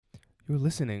You're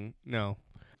listening. No.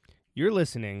 You're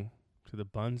listening to the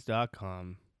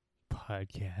Buns.com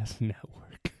podcast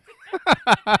network.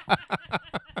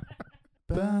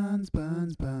 Buns,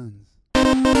 buns, buns.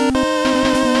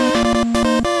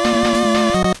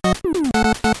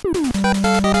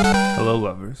 Hello,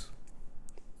 lovers.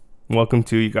 Welcome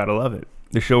to You Gotta Love It,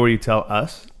 the show where you tell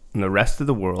us and the rest of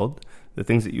the world the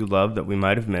things that you love that we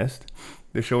might have missed,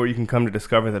 the show where you can come to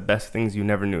discover the best things you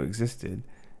never knew existed,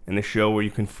 and the show where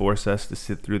you can force us to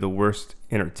sit through the worst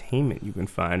entertainment you can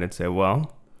find and say,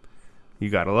 well, you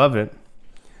gotta love it.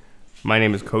 My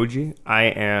name is Koji. I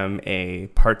am a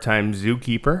part-time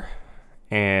zookeeper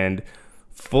and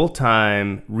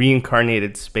full-time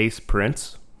reincarnated space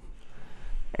prince.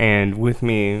 And with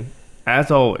me,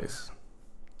 as always,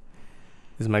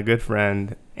 is my good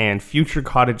friend and future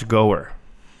cottage goer,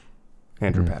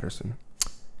 Andrew Patterson.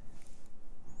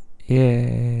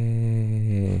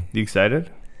 Yay. You excited?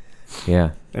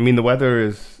 Yeah. I mean, the weather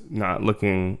is not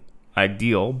looking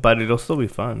ideal, but it'll still be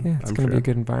fun. Yeah, it's going to be a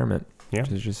good environment. Yeah.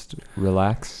 To just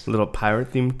relax. A little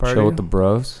pirate-themed party. Chill with the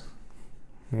bros.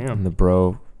 Yeah. And the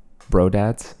bro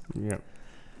dads. Yeah.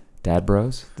 Dad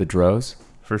bros. The dros.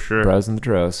 For sure. Bros and the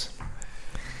dros.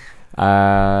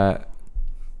 But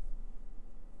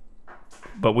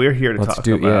we're here to Let's talk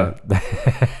do about the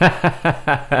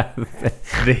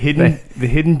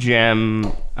hidden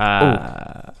gem,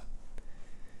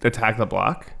 Attack the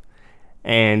Block,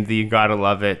 and the You Gotta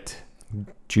Love It.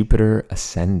 Jupiter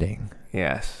Ascending.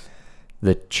 Yes.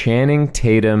 The Channing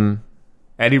Tatum,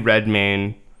 Eddie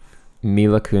Redmayne.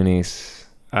 Mila Kunis.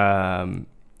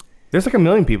 There's like a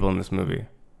million people in this movie.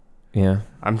 Yeah.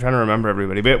 I'm trying to remember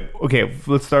everybody, but okay,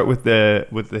 let's start with the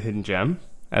hidden gem,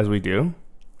 as we do.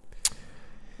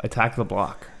 Attack the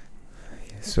Block.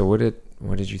 So what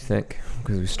did you think?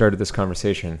 Because we started this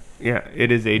conversation. Yeah,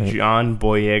 it is a John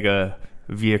Boyega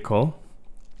vehicle,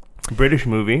 British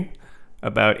movie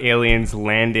about aliens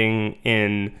landing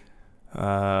in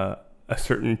a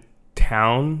certain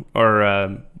town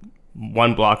or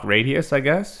 1 block radius, I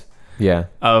guess. Yeah.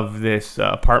 Of this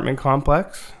apartment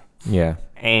complex. Yeah.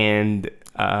 And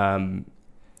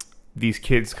these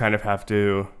kids kind of have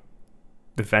to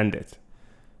defend it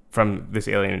from this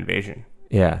alien invasion.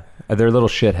 Yeah. They're little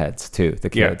shitheads too, the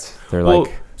kids. Yeah. They're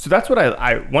like... So that's what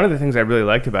I one of the things I really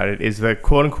liked about it is the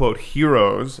quote unquote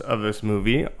heroes of this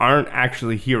movie aren't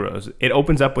actually heroes. It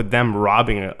opens up with them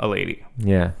robbing a lady.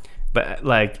 Yeah. But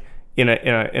like in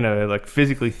a like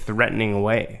physically threatening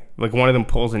way. Like one of them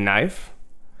pulls a knife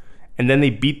and then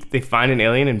they find an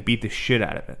alien and beat the shit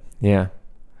out of it. Yeah.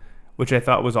 Which I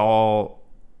thought was all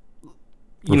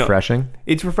refreshing.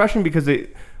 It's refreshing because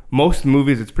most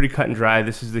movies, it's pretty cut and dry.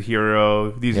 This is the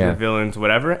hero. These are the villains,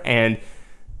 whatever. And,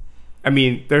 I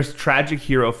mean, there's tragic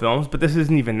hero films, but this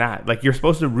isn't even that. Like, you're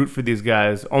supposed to root for these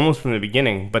guys almost from the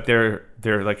beginning, but they're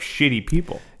like, shitty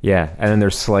people. Yeah, and then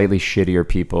there's slightly shittier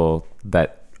people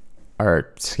that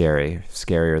are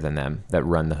scarier than them, that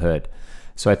run the hood.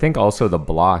 So I think also the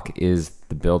block is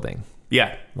the building.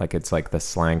 Yeah. Like, it's like the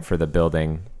slang for the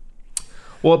building.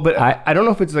 Well, but I don't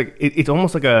know if it's like it's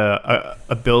almost like a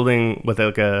building with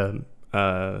like a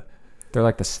they're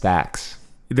like the stacks.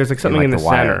 There's like something like in the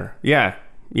center. Yeah,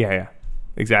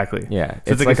 exactly. Yeah,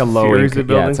 so it's like a low income.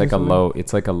 Yeah, it's like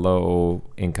a low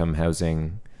income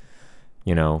housing,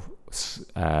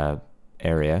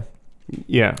 area.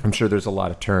 Yeah, I'm sure there's a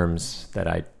lot of terms that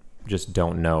I just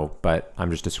don't know, but I'm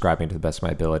just describing to the best of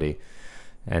my ability.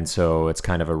 And so it's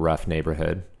kind of a rough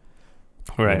neighborhood.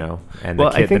 Right. And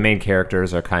the main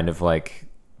characters are kind of like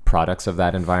products of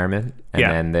that environment. And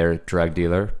then their drug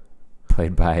dealer,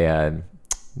 played by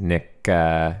Nick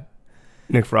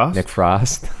Frost. Nick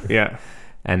Frost. Yeah.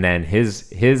 And then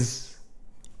his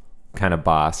kind of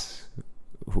boss,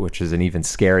 which is an even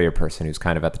scarier person who's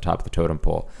kind of at the top of the totem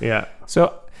pole. Yeah.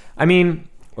 So, I mean,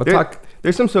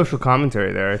 there's some social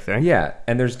commentary there, I think. Yeah.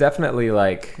 And there's definitely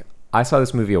like, I saw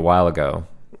this movie a while ago.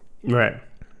 Right.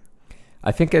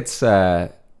 I think it's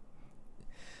I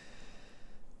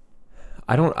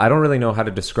don't really know how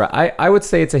to describe. I would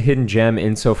say it's a hidden gem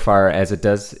insofar as it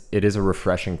is a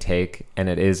refreshing take, and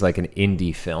it is like an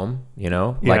indie film,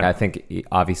 Like I think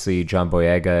obviously John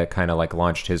Boyega kind of like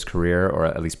launched his career, or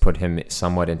at least put him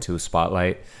somewhat into a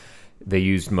spotlight. They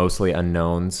used mostly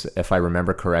unknowns, if I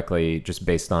remember correctly, just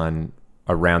based on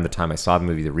around the time I saw the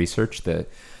movie, the research. The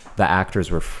actors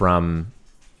were from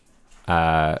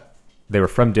they were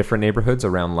from different neighborhoods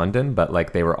around London, but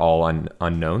like they were all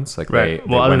unknowns. Like right.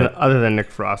 Other than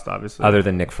Nick Frost, obviously. Other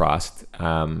than Nick Frost,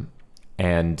 and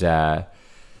it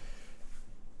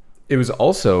was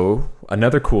also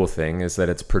another cool thing is that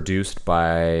it's produced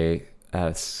by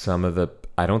some of the,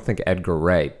 I don't think Edgar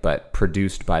Wright, but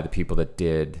produced by the people that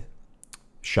did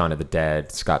Shaun of the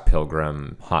Dead, Scott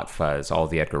Pilgrim, Hot Fuzz, all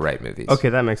the Edgar Wright movies. Okay,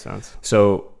 that makes sense.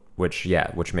 So, which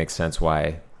makes sense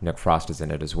why Nick Frost is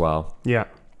in it as well. Yeah.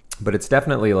 But it's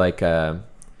definitely like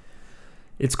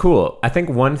it's cool. I think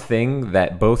one thing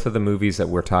that both of the movies that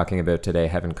we're talking about today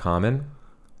have in common,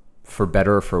 for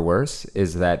better or for worse,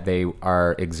 is that they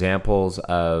are examples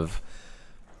of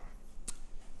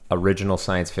original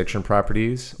science fiction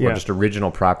properties or just original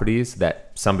properties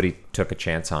that somebody took a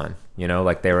chance on, you know,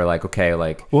 like they were like, okay,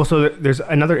 like, well, so there's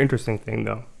another interesting thing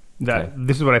though, that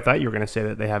this is what I thought you were going to say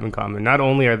that they have in common. Not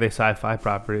only are they sci-fi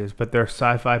properties, but they're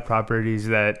sci-fi properties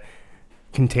that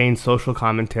contain social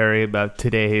commentary about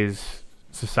today's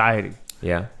society.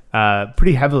 Yeah.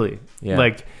 Pretty heavily. Yeah.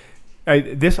 Like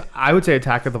I would say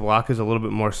Attack of the Block is a little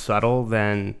bit more subtle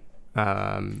than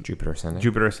Jupiter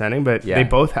Ascending, but they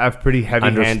both have pretty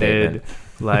heavy-handed,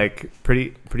 like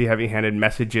pretty heavy-handed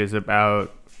messages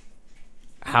about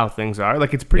how things are.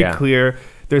 Like it's pretty clear.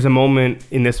 There's a moment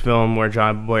in this film where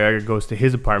John Boyega goes to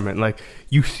his apartment. Like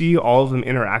you see all of them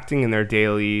interacting in their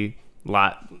daily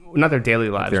not their daily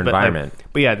lives, their environment.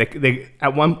 But yeah, they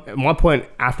at one point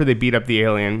after they beat up the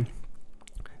alien,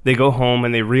 they go home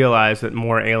and they realize that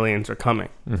more aliens are coming.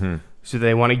 Mm-hmm. So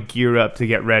they want to gear up to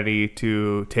get ready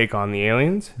to take on the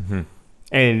aliens. Mm-hmm.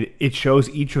 And it shows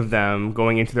each of them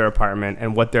going into their apartment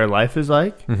and what their life is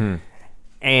like. Mm-hmm.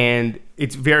 And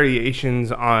it's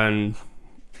variations on,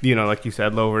 you know, like you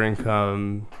said, lower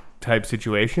income type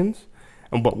situations.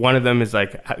 But one of them is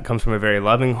like, comes from a very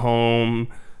loving home,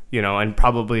 you know, and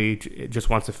probably just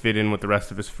wants to fit in with the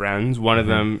rest of his friends. One of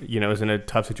them, you know, is in a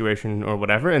tough situation or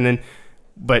whatever. And then,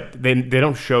 but they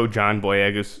don't show John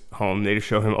Boyega's home. They just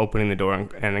show him opening the door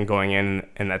and then going in,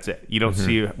 and that's it. You don't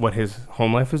see what his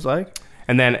home life is like.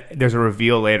 And then there's a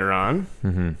reveal later on.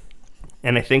 Mm-hmm.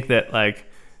 And I think that, like,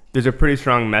 there's a pretty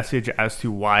strong message as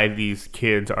to why these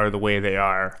kids are the way they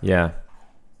are. Yeah.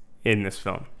 In this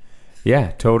film.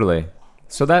 Yeah, totally.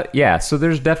 So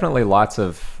there's definitely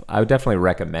I would definitely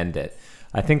recommend it.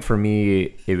 I think for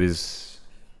me, it was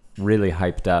really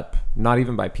hyped up, not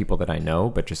even by people that I know,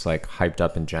 but just like hyped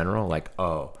up in general. Like,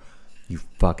 oh, you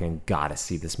fucking gotta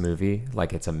see this movie.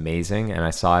 Like, it's amazing. And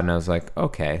I saw it and I was like,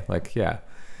 okay, like, yeah.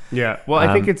 Yeah. Well,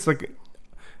 I think it's like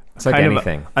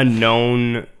anything. A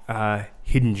known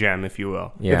hidden gem, if you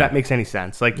will. Yeah. If that makes any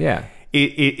sense. Like, yeah.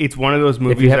 It's one of those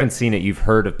movies. If you haven't seen it, you've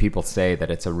heard of people say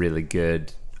that it's a really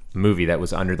good movie that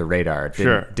was under the radar.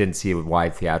 Didn't see a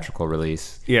wide theatrical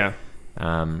release. Yeah.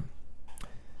 There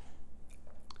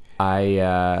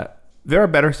are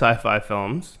better sci-fi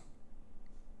films,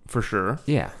 for sure.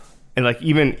 Yeah. And like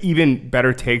even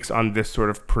better takes on this sort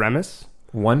of premise.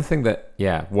 One thing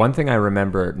I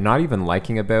remember not even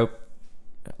liking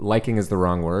is the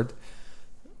wrong word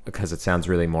because it sounds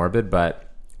really morbid,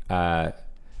 but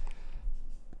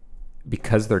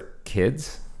because they're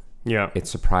kids, it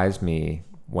surprised me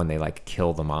when they like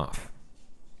kill them off.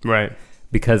 Right.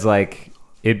 Because like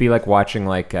it'd be like watching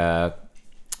like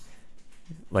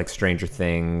Stranger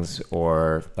Things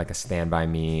or like a Stand By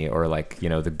Me or like, you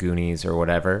know, the Goonies or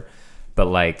whatever. But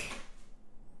like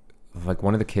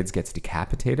one of the kids gets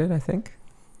decapitated, I think.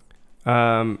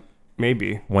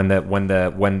 Maybe. When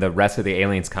the rest of the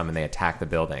aliens come and they attack the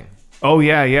building. Oh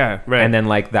yeah, right. And then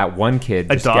like that one kid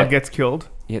gets killed.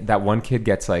 Yeah, that one kid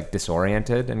gets like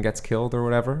disoriented and gets killed or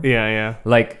whatever. Yeah.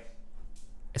 Like,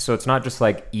 so it's not just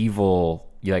like evil.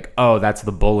 You're like, oh, that's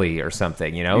the bully or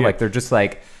something, you know? Yeah. Like they're just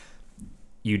like,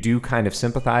 you do kind of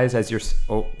sympathize as you're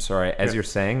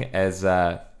saying, as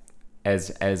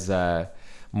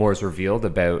more is revealed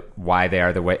about why they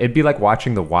are the way. It'd be like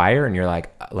watching The Wire and you're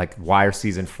like Wire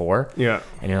season 4. Yeah.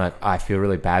 And you're like, oh, I feel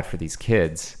really bad for these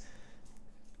kids.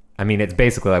 I mean, it's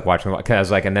basically like watching,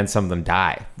 because like, and then some of them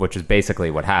die, which is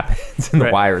basically what happens in The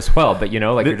Wire as well. But you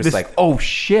know, like you're just like, oh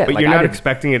shit. But like, you're not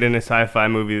expecting it in a sci-fi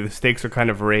movie. The stakes are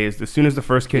kind of raised. As soon as the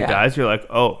first kid dies, you're like,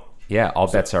 oh. Yeah,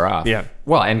 all bets are off. Yeah.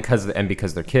 Well, and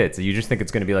because they're kids. You just think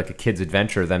it's going to be like a kid's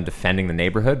adventure, them defending the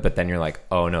neighborhood, but then you're like,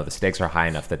 oh no, the stakes are high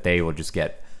enough that they will just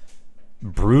get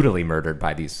brutally murdered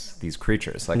by these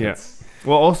creatures. Like, it's...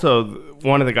 Well, also,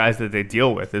 one of the guys that they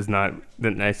deal with is not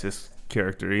the nicest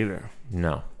character either.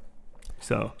 No.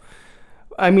 So,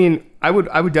 I mean, I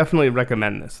would definitely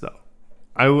recommend this though.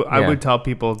 I would tell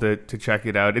people to check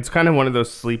it out. It's kind of one of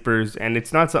those sleepers, and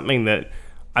it's not something that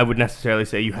I would necessarily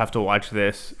say you have to watch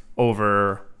this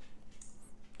over.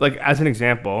 Like, as an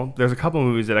example, there's a couple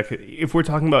movies that I could, if we're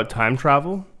talking about time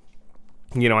travel,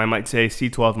 you know, I might say see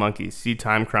 12 Monkeys, see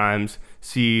Time Crimes,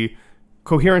 see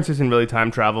Coherence isn't really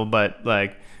time travel, but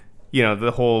like, you know,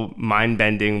 the whole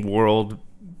mind-bending world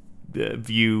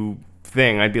view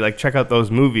thing. I'd be like, check out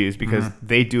those movies because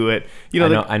they do it. You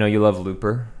know, I know you love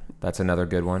Looper. That's another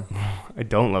good one. I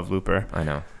don't love Looper. I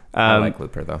know. I like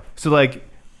Looper though. So like,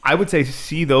 I would say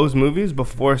see those movies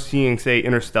before seeing, say,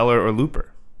 Interstellar or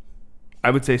Looper.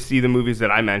 I would say see the movies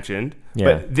that I mentioned. Yeah.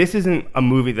 But this isn't a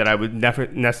movie that I would never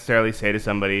necessarily say to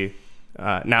somebody.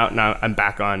 Now I'm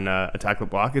back on Attack the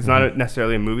Block. It's not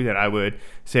necessarily a movie that I would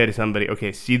say to somebody,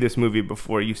 okay, see this movie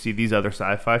before you see these other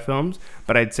sci-fi films.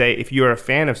 But I'd say if you're a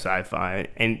fan of sci-fi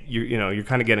and you're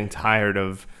kind of getting tired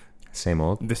of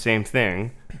the same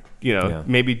thing,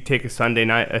 maybe take a Sunday.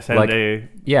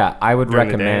 I would during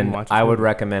the day and recommend. watch a I would film.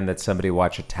 recommend that somebody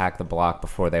watch Attack the Block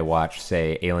before they watch,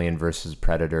 say, Alien versus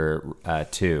Predator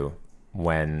 2.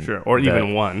 When Or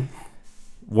even 1.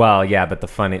 Well, yeah, but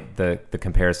the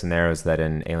comparison there is that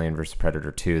in Alien vs.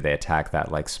 Predator 2, they attack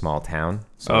that like small town.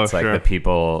 So it's like sure. the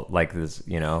people like this,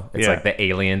 it's like the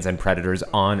aliens and predators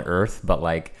on Earth, but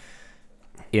like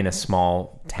in a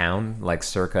small town, like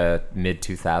circa mid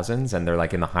 2000s, and they're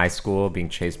like in the high school being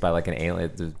chased by like an alien.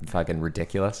 It's fucking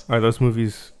ridiculous. Are those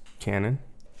movies canon?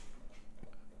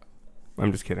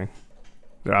 I'm just kidding.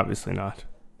 They're obviously not.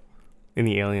 In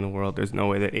the Alien world, there's no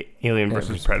way that Alien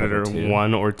versus Predator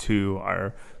 1 or 2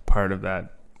 are part of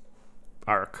that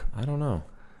arc. I don't know.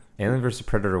 Alien vs.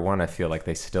 Predator 1, I feel like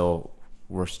they still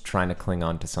were trying to cling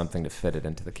on to something to fit it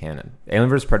into the canon. Alien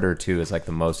vs. Predator 2 is like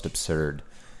the most absurd.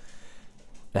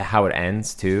 How it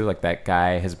ends too, like that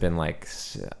guy has been like,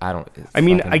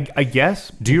 I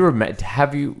guess. Do you remember?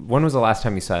 When was the last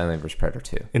time you saw Alien vs. Predator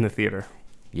 2? In the theater.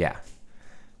 Yeah.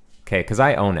 Okay, because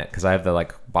I own it, because I have the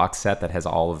like box set that has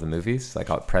all of the movies, like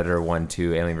Predator 1,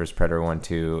 2, Alien vs. Predator 1,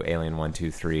 2, Alien 1,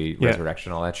 2, 3,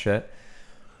 Resurrection, all that shit.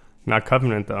 Not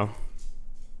Covenant though.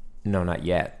 No, not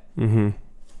yet. Mm-hmm.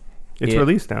 It's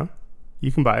released now.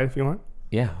 You can buy it if you want.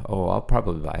 Yeah. Oh, I'll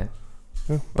probably buy it.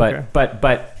 Oh, okay.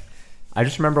 But I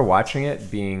just remember watching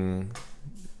it being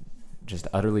just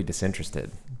utterly disinterested.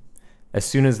 As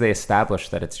soon as they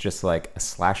established that it's just like a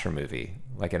slasher movie,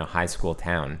 like in a high school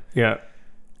town. Yeah.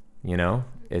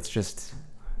 It's just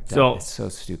it's so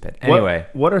stupid. Anyway,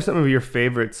 what are some of your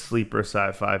favorite sleeper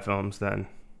sci-fi films then?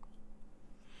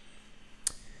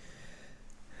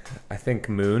 I think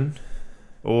Moon.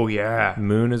 Oh yeah.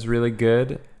 Moon is really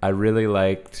good. I really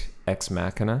liked Ex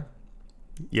Machina.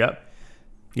 Yep.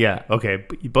 Yeah, okay.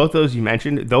 Both those you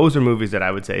mentioned, those are movies that I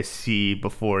would say see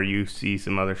before you see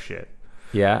some other shit.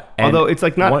 Yeah. Although it's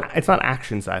like it's not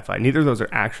action sci-fi. Neither of those are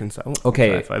action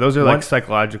sci-fi. Those are like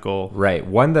psychological. Right.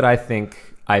 One that I think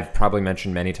I've probably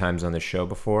mentioned many times on this show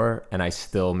before, and I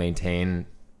still maintain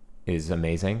is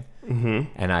amazing. Mm-hmm.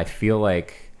 And I feel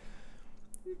like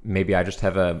maybe I just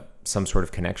have some sort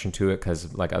of connection to it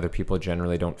because like other people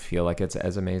generally don't feel like it's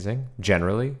as amazing.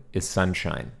 Generally, is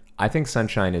Sunshine. I think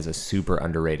Sunshine is a super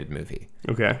underrated movie.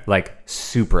 Okay. Like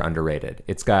super underrated.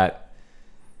 It's got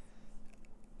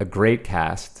a great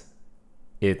cast.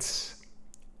 It's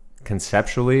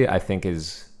conceptually, I think,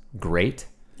 is great.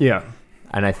 Yeah.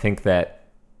 And I think that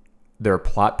there are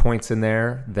plot points in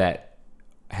there that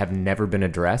have never been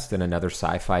addressed in another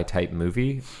sci-fi type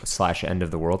movie / end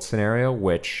of the world scenario,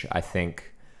 which I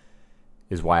think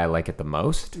is why I like it the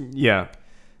most. Yeah.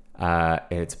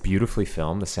 It's beautifully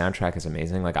filmed. The soundtrack is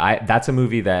amazing. That's a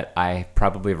movie that I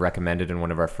probably have recommended in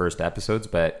one of our first episodes,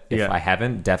 but if I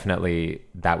haven't, definitely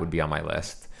that would be on my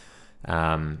list.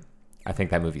 I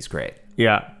think that movie's great.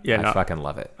 Yeah. I fucking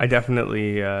love it. I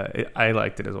definitely, I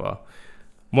liked it as well.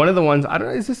 One of the ones, I don't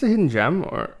know, is this a hidden gem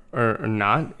or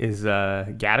not? Is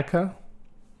Gattaca?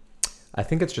 I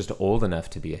think it's just old enough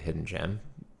to be a hidden gem.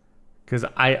 Because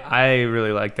I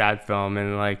really like that film,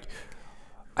 and like,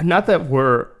 not that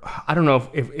I don't know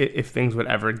if things would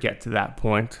ever get to that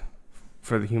point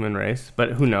for the human race,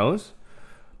 but who knows?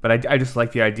 But I just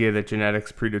like the idea that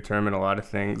genetics predetermine a lot of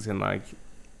things, and like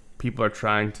people are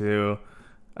trying to,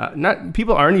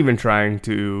 people aren't even trying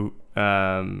to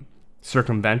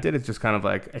circumvent it. It's just kind of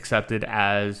like accepted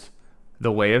as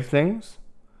the way of things.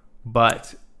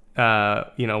 But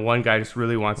one guy just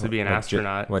really wants to be an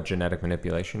astronaut. What genetic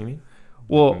manipulation you mean?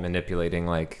 Well, manipulating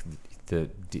like the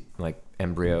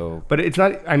embryo. But it's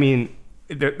not. I mean,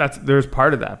 there's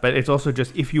part of that, but it's also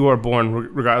just if you are born,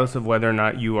 regardless of whether or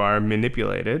not you are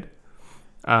manipulated.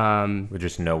 We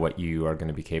just know what you are going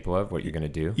to be capable of, what you're going to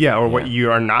do. Yeah, or what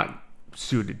you are not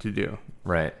suited to do.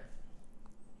 Right.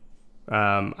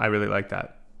 I really like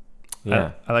that.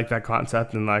 Yeah, I like that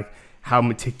concept and like how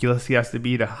meticulous he has to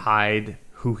be to hide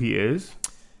who he is.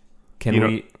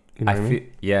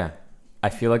 I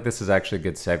feel like this is actually a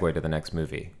good segue to the next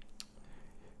movie.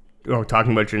 Oh,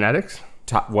 talking about genetics?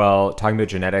 Talking about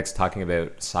genetics, talking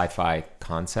about sci-fi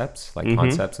concepts, like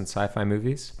concepts in sci-fi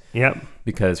movies. Yep.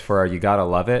 Because for our You Gotta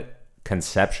Love It,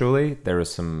 conceptually, there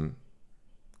was some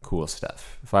cool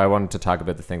stuff. If I wanted to talk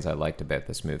about the things I liked about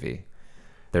this movie,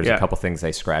 There's a couple things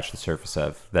they scratched the surface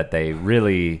of that they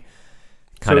really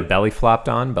kind of belly flopped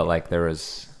on, but like there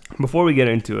was... Before we get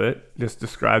into it, just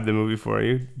describe the movie for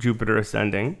you, Jupiter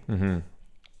Ascending. Mm-hmm.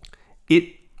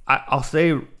 I'll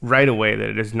say right away that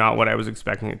it is not what I was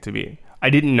expecting it to be. I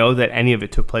didn't know that any of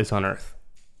it took place on Earth.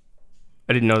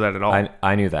 I didn't know that at all.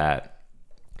 I knew that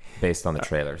based on the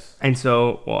trailers. And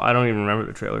so, well, I don't even remember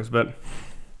the trailers, but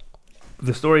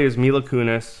the story is Mila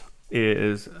Kunis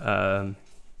is from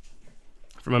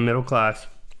a middle class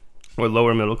or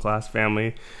lower middle class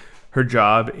family. Her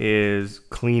job is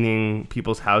cleaning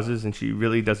people's houses, and she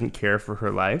really doesn't care for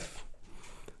her life.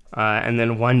 And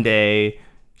then one day,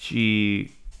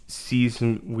 she sees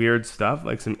some weird stuff,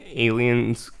 like some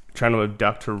aliens trying to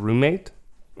abduct her roommate,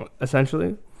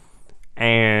 essentially,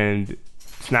 and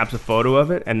snaps a photo of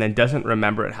it, and then doesn't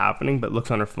remember it happening, but looks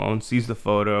on her phone, sees the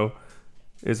photo,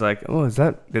 is like, oh,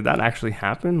 did that actually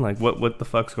happen? Like, what the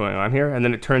fuck's going on here? And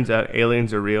then it turns out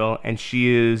aliens are real, and she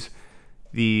is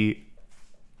the...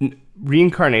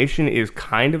 Reincarnation is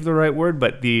kind of the right word,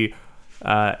 but the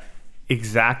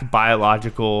exact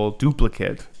biological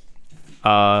duplicate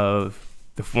of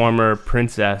the former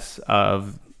princess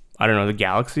of, I don't know, the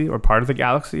galaxy or part of the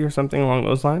galaxy or something along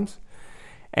those lines.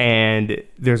 And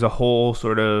there's a whole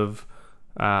sort of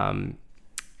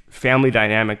family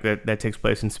dynamic that takes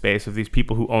place in space of these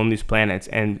people who own these planets,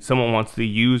 and someone wants to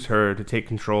use her to take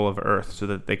control of Earth so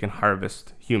that they can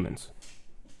harvest humans.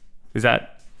 Is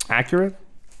that accurate?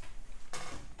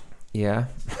 Yeah.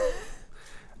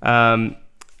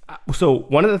 So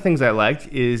one of the things I liked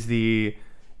is the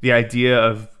idea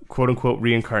of quote unquote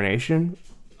reincarnation,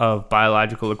 of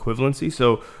biological equivalency.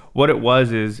 So what it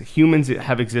was is humans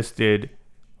have existed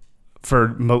for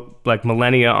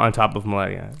millennia on top of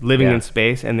millennia, living in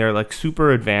space, and they're like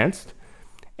super advanced.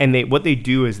 And what they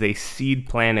do is they seed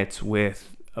planets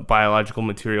with biological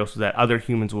material so that other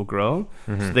humans will grow,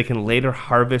 so they can later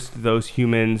harvest those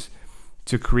humans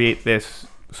to create this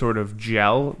sort of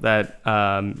gel that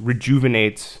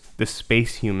rejuvenates the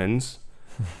space humans'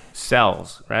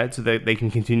 cells, right? So that they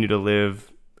can continue to live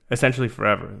essentially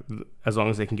forever, as long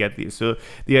as they can get these. So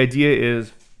the idea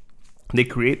is they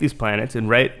create these planets, and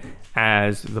right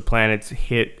as the planets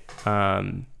hit,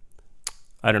 prime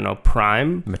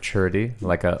maturity,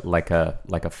 like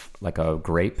a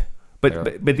grape.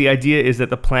 But the idea is that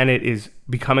the planet is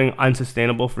becoming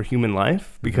unsustainable for human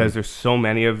life because there's so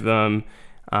many of them.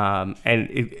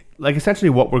 And essentially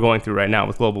what we're going through right now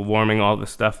with global warming, all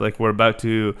this stuff, like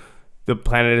the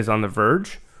planet is on the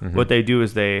verge. What they do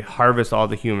is they harvest all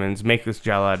the humans, make this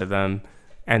gel out of them,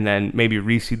 and then maybe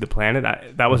reseed the planet.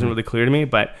 That wasn't really clear to me,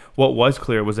 but what was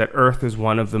clear was that Earth is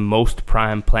one of the most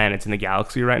prime planets in the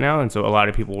galaxy right now, and so a lot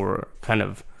of people were kind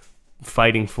of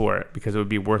fighting for it because it would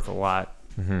be worth a lot.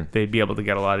 They'd be able to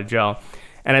get a lot of gel.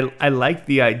 And I like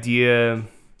the idea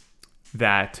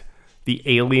that the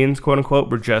aliens, quote unquote,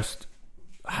 were just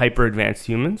hyper advanced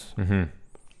humans.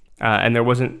 And there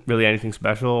wasn't really anything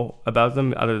special about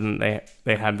them other than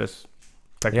they had this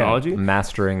technology.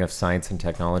 Mastering of science and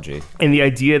technology. And the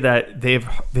idea that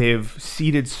they've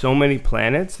seeded so many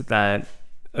planets that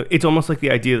it's almost like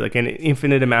the idea like an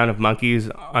infinite amount of monkeys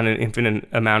on an infinite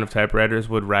amount of typewriters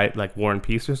would write like War and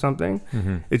Peace or something.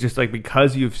 It's just like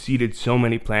because you've seeded so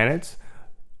many planets,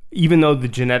 even though the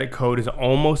genetic code is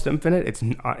almost infinite,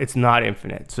 it's not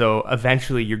infinite. So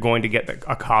eventually you're going to get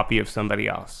a copy of somebody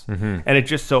else. And it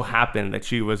just so happened that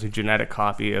she was a genetic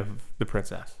copy of the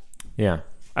princess. Yeah.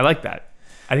 I like that.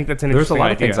 I think that's an There's interesting a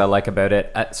lot idea. of things I like about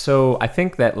it. So I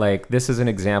think that like this is an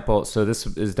example. So this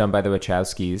is done by the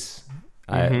Wachowskis,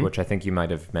 which I think you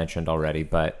might have mentioned already.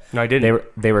 But no, I didn't.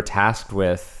 They were tasked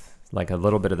with like a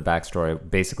little bit of the backstory,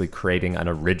 basically creating an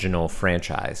original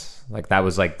franchise. Like that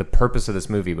was like the purpose of this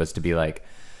movie was to be like,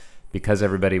 because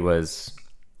everybody was,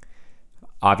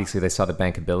 obviously they saw the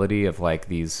bankability of like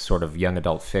these sort of young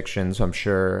adult fictions, I'm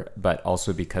sure, but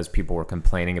also because people were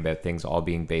complaining about things all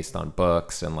being based on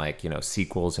books and like,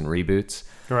 sequels and reboots.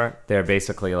 Right. They're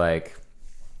basically like,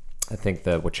 I think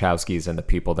the Wachowskis and the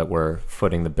people that were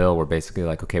footing the bill were basically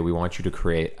like, okay, we want you to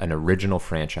create an original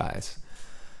franchise.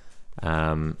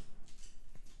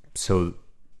 So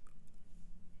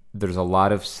there's a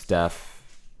lot of stuff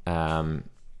in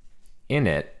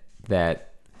it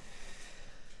that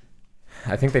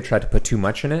I think they tried to put too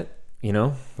much in it,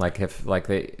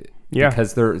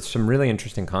 because there's some really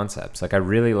interesting concepts. Like I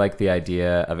really like the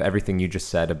idea of everything you just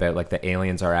said about like the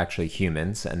aliens are actually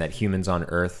humans and that humans on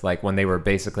Earth, like when they were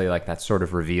basically like that sort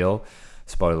of reveal,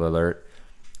 spoiler alert,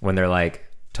 when they're like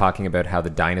talking about how the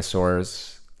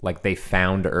dinosaurs, like they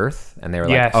found Earth and they were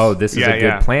like, oh, this is a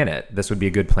good planet. This would be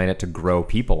a good planet to grow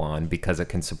people on because it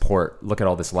can support, look at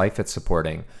all this life it's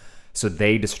supporting. So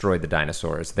they destroyed the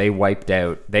dinosaurs. They wiped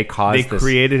out. They caused. They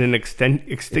created an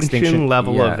extinction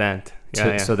level event.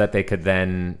 So that they could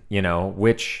then,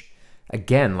 which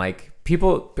again, like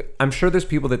people, I'm sure there's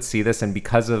people that see this, and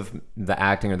because of the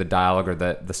acting or the dialogue or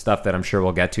the stuff that I'm sure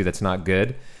we'll get to that's not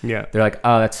good, they're like,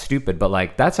 oh, that's stupid. But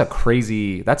like, that's a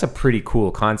pretty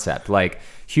cool concept. Like,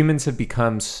 humans have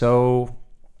become so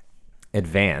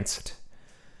advanced.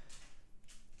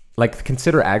 Like,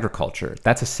 consider agriculture.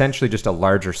 That's essentially just a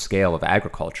larger scale of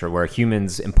agriculture where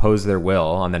humans impose their will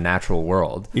on the natural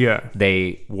world. Yeah.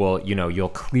 They will, you'll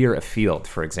clear a field,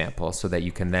 for example, so that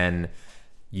you can then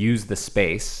use the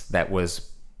space that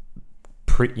was,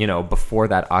 before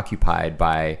that occupied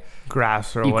by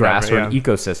grass or an whatever,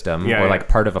 ecosystem or like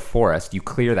part of a forest. You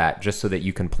clear that just so that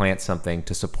you can plant something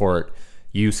to support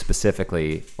you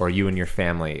specifically, or you and your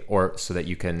family, or so that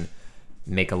you can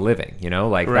make a living,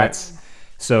 that's...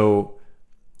 So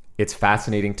it's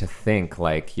fascinating to think,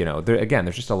 like,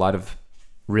 there's just a lot of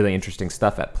really interesting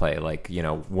stuff at play. Like,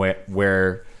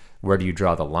 where do you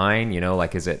draw the line?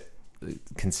 Like, is it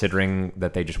considering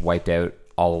that they just wiped out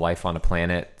all life on a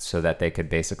planet so that they could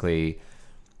basically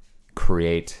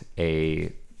create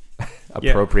a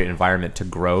appropriate environment to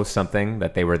grow something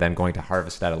that they were then going to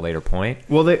harvest at a later point?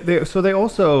 Well, they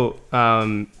also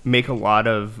make a lot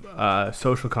of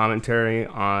social commentary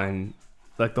on,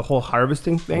 like, the whole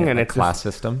harvesting thing, and it's class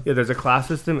system. Yeah, there's a class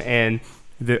system, and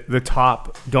the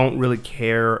top don't really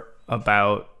care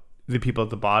about the people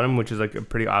at the bottom, which is like a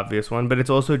pretty obvious one. But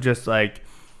it's also just like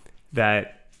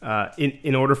that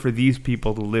in order for these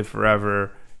people to live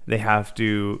forever, they have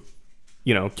to,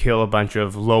 kill a bunch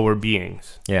of lower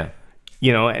beings. Yeah.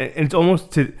 And it's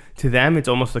almost to them, it's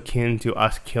almost akin to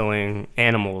us killing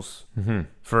animals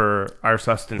for our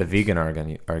sustenance. The vegan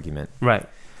argument. Right.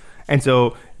 And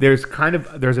so there's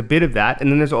a bit of that.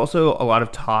 And then there's also a lot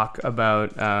of talk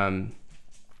about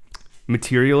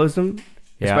materialism,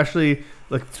 especially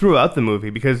like throughout the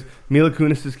movie, because Mila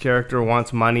Kunis's character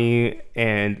wants money,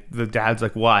 and the dad's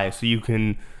like, why? So you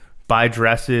can buy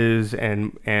dresses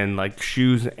and like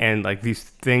shoes and like these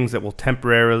things that will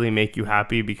temporarily make you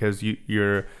happy because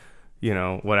you're,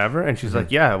 whatever. And she's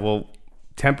like, yeah, well,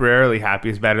 temporarily happy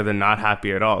is better than not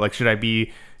happy at all. Like, should I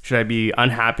be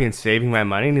unhappy and saving my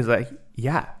money? And he's like,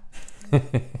 yeah.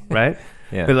 Right?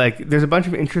 Yeah. But like, there's a bunch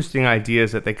of interesting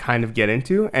ideas that they kind of get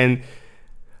into. And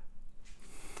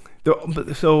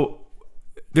so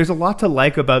there's a lot to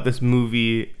like about this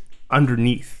movie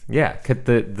underneath. Yeah.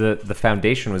 The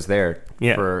foundation was there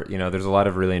for, there's a lot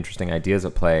of really interesting ideas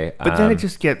at play. But then it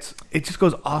just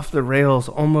goes off the rails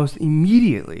almost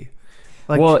immediately.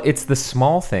 Like, well, it's the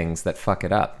small things that fuck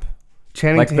it up.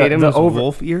 Channing Tatum's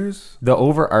wolf ears. The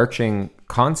overarching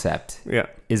concept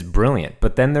is brilliant,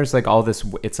 but then there's like all this.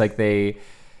 It's like they,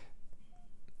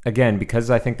 again, because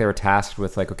I think they were tasked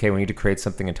with like, okay, we need to create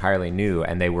something entirely new,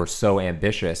 and they were so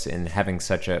ambitious in having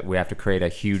we have to create a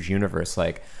huge universe.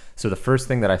 Like, so the first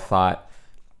thing that I thought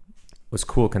was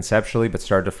cool conceptually, but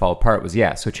started to fall apart was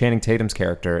so Channing Tatum's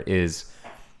character is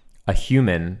a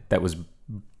human that was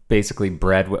basically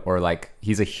bred or like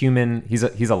he's a human, he's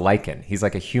a lichen, he's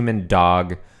like a human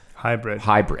dog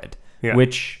hybrid,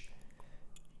 which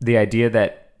the idea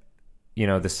that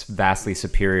this vastly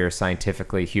superior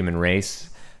scientifically human race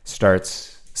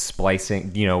starts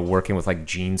splicing, working with like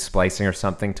gene splicing or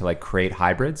something to like create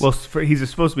hybrids. Well, he's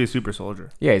supposed to be a super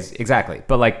soldier. Yeah, exactly.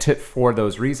 But like for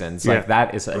those reasons, like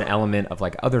that is an element of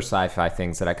like other sci-fi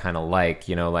things that I kind of like,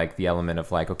 like the element of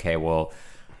like, okay, well,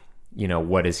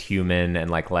 what is human, and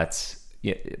like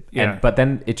but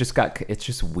then it's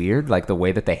just weird, like the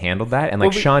way that they handled that. And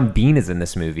like Sean Bean is in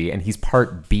this movie, and he's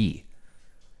part B,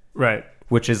 right?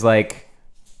 Which is like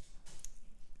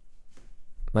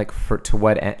for to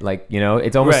what end? Like,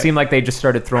 it almost seemed like they just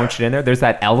started throwing shit in there. There's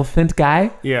that elephant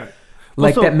guy. Yeah.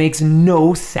 Like, also, that makes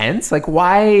no sense. Like,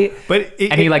 why? But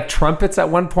he like trumpets at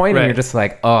one point, and you're just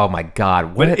like, oh my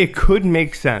god, what? But it could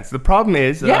make sense. The problem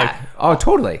is,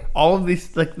 totally. All of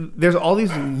these, like, there's all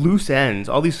these loose ends,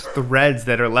 all these threads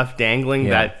that are left dangling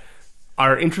that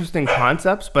are interesting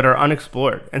concepts but are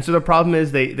unexplored. And so the problem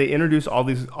is they introduce all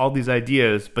these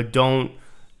ideas but don't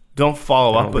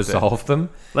follow up with resolve them.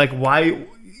 Like, why?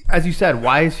 As you said,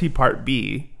 why is he part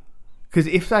B? Because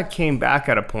if that came back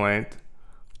at a point.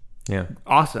 Yeah.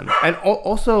 Awesome. And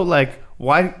also, like,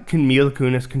 why can Mila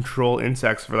Kunis control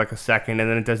insects for like a second and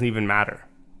then it doesn't even matter?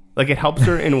 Like, it helps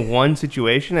her in one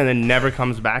situation and then never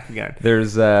comes back again.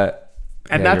 There's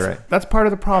that's part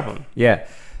of the problem. Yeah.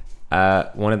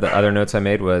 One of the other notes I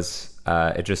made was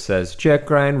it just says Jet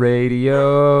Grind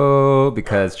Radio,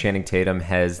 because Channing Tatum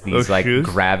has these shoes?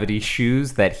 Gravity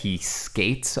shoes that he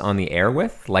skates on the air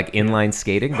with, like inline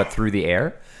skating but through the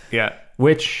air. Yeah.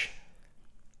 Which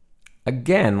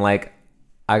again, like,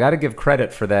 I got to give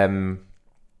credit for them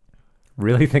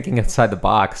really thinking outside the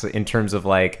box in terms of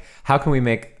like, how can we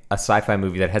make a sci-fi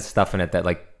movie that has stuff in it that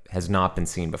like has not been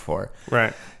seen before?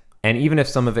 Right. And even if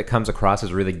some of it comes across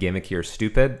as really gimmicky or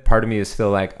stupid, part of me is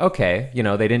still like, okay, you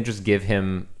know, they didn't just give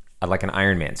him like an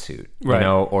Iron Man suit, you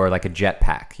know, or like a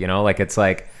jetpack, you know, like it's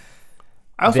like.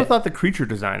 I also thought the creature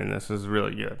design in this was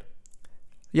really good.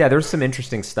 Yeah, there's some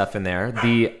interesting stuff in there.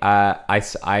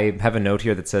 I have a note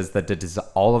here that says that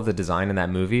all of the design in that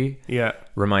movie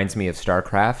reminds me of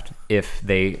StarCraft if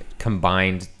they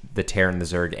combined the Terran, the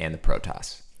Zerg, and the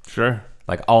Protoss. Sure.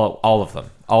 Like all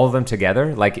of them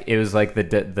together. Like it was like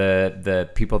the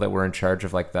people that were in charge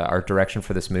of like the art direction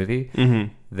for this movie.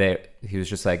 Mm-hmm. He was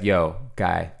just like, "Yo,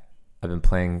 guy, I've been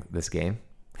playing this game,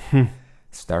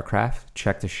 StarCraft.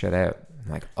 Check this shit out."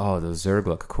 I'm like, "Oh, those Zerg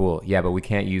look cool. Yeah, but we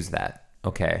can't use that."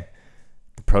 Okay,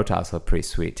 the Protoss look pretty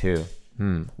sweet too.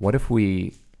 What if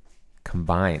we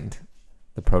combined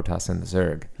the Protoss and the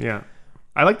Zerg? Yeah,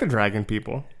 I like the dragon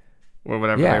people, or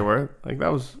whatever they were. Like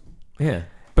that was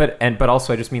but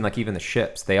also I just mean like even the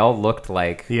ships. They all looked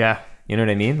like you know what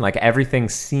I mean. Like everything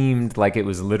seemed like it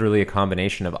was literally a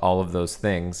combination of all of those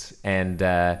things. And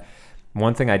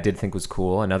one thing I did think was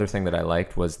cool. Another thing that I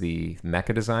liked was the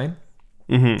mecha design.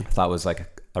 I thought was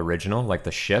like original. Like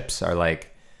the ships are like.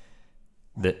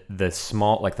 The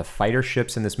small, like the fighter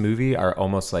ships in this movie are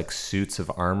almost like suits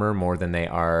of armor more than they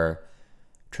are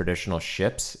traditional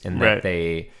ships, in that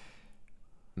they,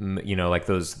 you know, like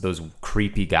those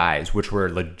creepy guys, which were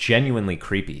genuinely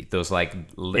creepy. Those like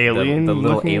alien, the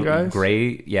little guys?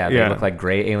 gray, they look like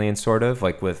gray aliens, sort of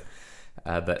like with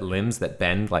the limbs that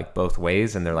bend like both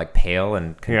ways, and they're like pale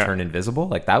and can turn invisible.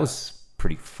 Like that was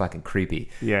pretty fucking creepy.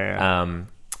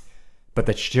 But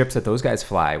the ships that those guys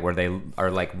fly, where they are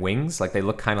like wings, like they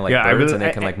look kind of like birds, and they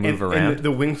can like move around. And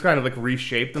the wings kind of like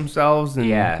reshape themselves.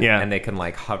 And, and they can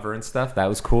like hover and stuff. That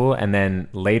was cool. And then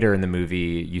later in the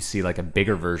movie, you see like a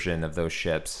bigger version of those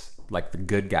ships, like the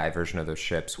good guy version of those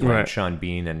ships, when Sean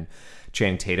Bean and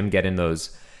Channing Tatum get in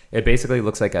those. It basically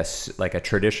looks like a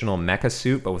traditional mecha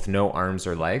suit, but with no arms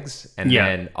or legs. And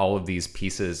then all of these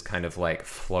pieces kind of like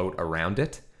float around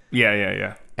it.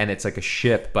 Yeah. And it's like a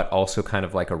ship, but also kind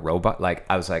of like a robot. Like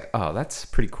I was like, oh, that's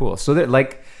pretty cool. So that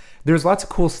like, there's lots of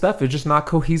cool stuff. It's just not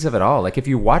cohesive at all. Like if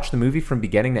you watch the movie from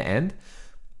beginning to end,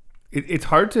 it's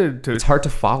hard to it's hard to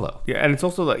follow. Yeah, and it's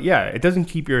also like it doesn't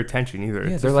keep your attention either.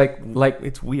 Yeah, it's they're like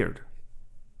it's weird.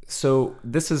 So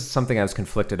this is something I was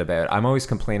conflicted about. I'm always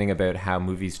complaining about how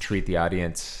movies treat the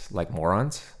audience like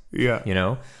morons. Yeah, you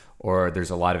know. Or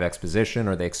there's a lot of exposition,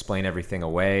 or they explain everything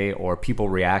away, or people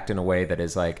react in a way that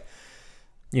is like,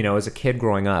 you know, as a kid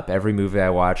growing up, every movie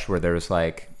I watched where there was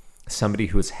like somebody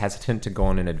who was hesitant to go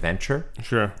on an adventure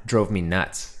drove me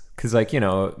nuts. Because like, you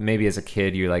know, maybe as a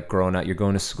kid, you're like growing up, you're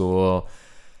going to school,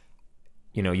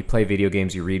 you know, you play video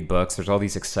games, you read books, there's all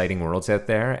these exciting worlds out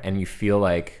there, and you feel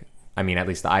like, I mean, at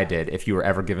least I did, if you were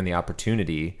ever given the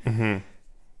opportunity,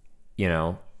 you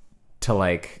know, to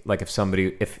like if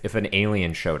somebody, if an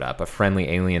alien showed up, a friendly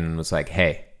alien, and was like,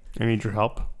 hey, I need your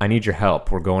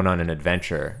help. We're going on an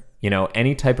adventure. You know,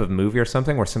 any type of movie or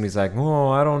something where somebody's like, oh,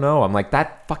 I don't know. I'm like,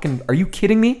 that fucking, are you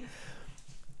kidding me?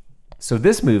 So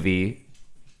this movie,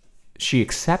 she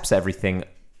accepts everything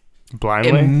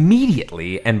blindly,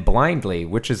 immediately and blindly,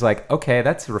 which is like, okay,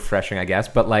 that's refreshing, I guess.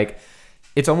 But like,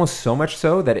 it's almost so much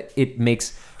so that it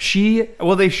makes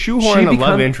they shoehorn a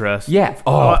love interest. Yeah.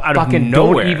 Oh, fucking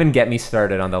don't even get me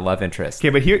started on the love interest. Okay,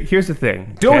 but here's the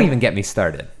thing. Don't even get me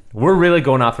started. We're really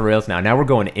going off the rails now. Now we're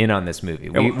going in on this movie.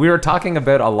 We were talking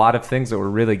about a lot of things that were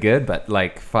really good, but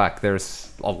like, fuck,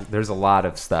 there's a lot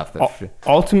of stuff.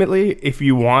 Ultimately, if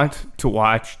you want to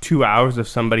watch 2 hours of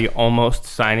somebody almost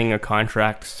signing a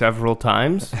contract several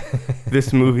times,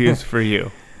 this movie is for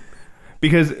you.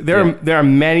 Because there are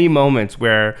many moments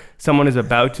where someone is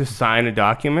about to sign a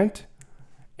document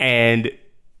and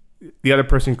the other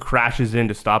person crashes in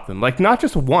to stop them. Like, not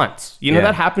just once. You know,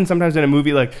 that happens sometimes in a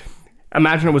movie. Like,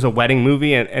 imagine it was a wedding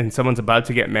movie and someone's about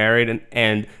to get married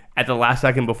and at the last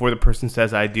second before the person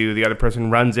says I do, the other person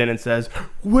runs in and says,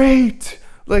 wait,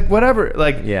 like whatever.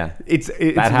 Like, it's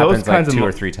that happens those kinds like 2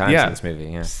 or 3 times in this movie.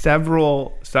 Yeah.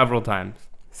 Several times.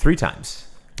 3 times.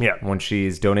 Yeah. When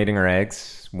she's donating her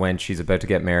eggs, when she's about to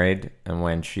get married, and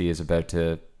when she is about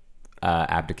to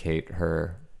abdicate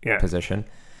her position.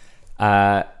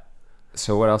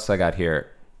 So what else I got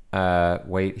here?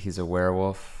 Wait, he's a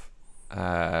werewolf.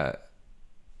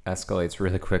 Escalates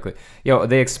really quickly. Yo,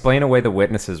 they explain away the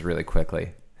witnesses really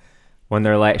quickly. When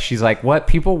they're like, she's like, what?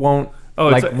 People won't,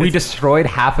 we destroyed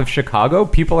half of Chicago?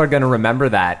 People are going to remember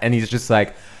that. And he's just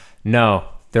like, no,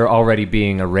 they're already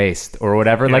being erased or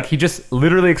whatever. Yeah. Like he just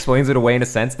literally explains it away in a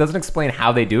sense. Doesn't explain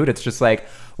how they do it. It's just like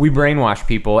we brainwash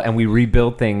people and we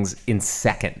rebuild things in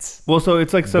seconds. Well, so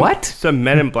it's like What? some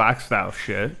Men in Black style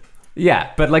shit.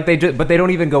 Yeah, but like they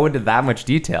don't even go into that much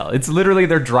detail. It's literally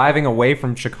they're driving away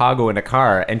from Chicago in a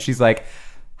car, and she's like,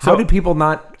 "How So- did people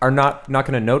not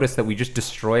going to notice that we just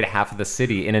destroyed half of the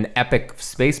city in an epic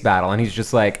space battle?" And he's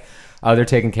just like, "Oh, they're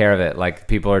taking care of it. Like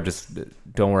people are just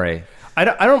don't worry."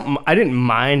 I didn't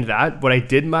mind that. What I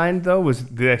did mind though was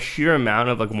the sheer amount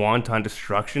of like wanton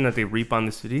destruction that they reap on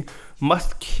the city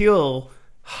must kill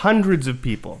hundreds of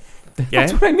people. Yeah?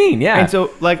 That's what I mean. Yeah. And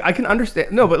so like I can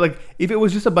understand no, but like if it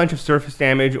was just a bunch of surface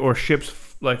damage or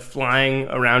ships like flying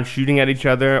around shooting at each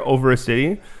other over a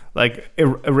city, like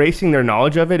erasing their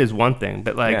knowledge of it is one thing.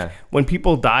 But like when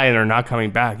people die and are not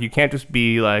coming back, you can't just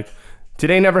be like,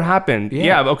 today never happened.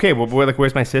 Yeah, okay. Well,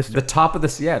 where's my sister? The top of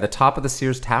the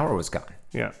Sears Tower was gone.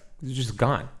 Yeah, It was just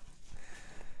gone.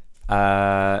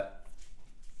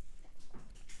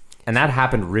 And that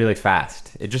happened really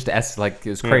fast. It just it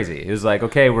was crazy. It was like,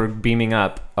 okay, we're beaming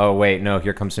up. Oh wait, no,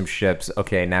 here comes some ships.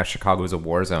 Okay, now Chicago is a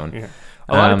war zone. Yeah.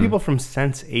 A lot of people from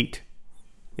Sense8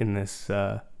 in this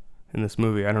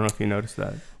movie. I don't know if you noticed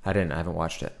that. I haven't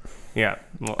watched it. Yeah,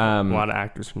 a lot of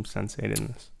actors from Sense8 in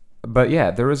this. But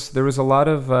yeah, there was a lot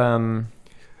of.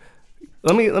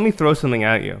 Let me throw something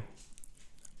at you.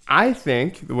 I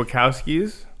think the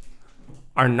Wachowskis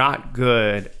are not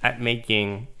good at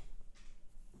making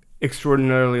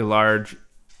extraordinarily large,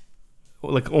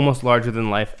 like almost larger than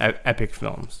life epic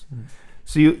films. Mm.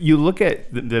 So you look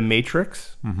at the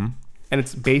Matrix, and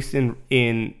it's based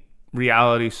in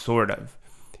reality, sort of.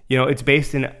 You know, it's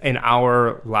based in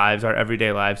our lives, our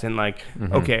everyday lives, and like,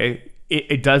 okay,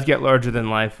 it does get larger than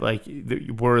life. Like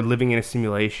we're living in a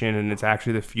simulation, and it's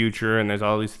actually the future, and there's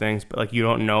all these things, but like you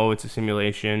don't know it's a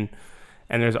simulation,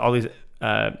 and there's all these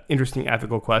interesting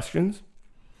ethical questions.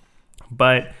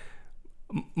 But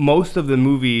most of the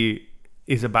movie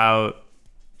is about,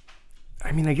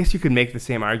 I mean, I guess you could make the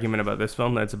same argument about this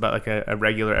film, that it's about like a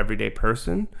regular everyday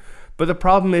person. But the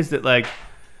problem is that like,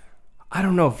 I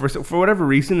don't know, for whatever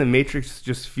reason, The Matrix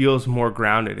just feels more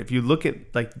grounded. If you look at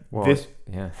like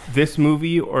this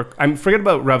movie, or forget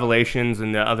about Revelations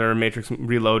and the other Matrix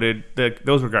Reloaded,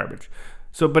 those were garbage.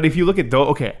 So, but if you look at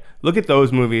look at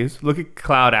those movies, look at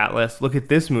Cloud Atlas, look at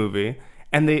this movie,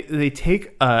 and they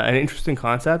take an interesting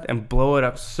concept and blow it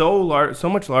up so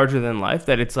much larger than life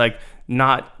that it's like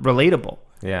not relatable.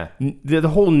 Yeah, the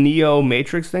whole Neo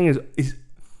Matrix thing is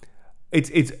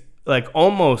it's like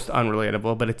almost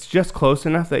unrelatable, but it's just close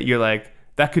enough that you're like,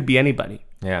 that could be anybody.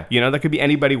 Yeah, you know, that could be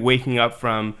anybody waking up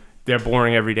from their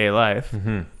boring everyday life.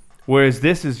 Mm-hmm. Whereas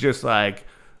this is just like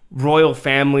royal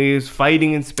families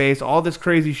fighting in space, all this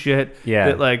crazy shit. Yeah,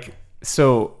 that like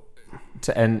so.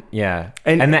 And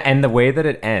the way that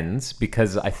it ends,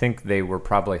 because I think they were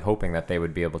probably hoping that they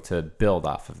would be able to build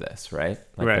off of this, right?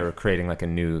 Like they were creating like a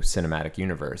new cinematic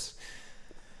universe.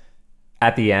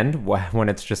 At the end, when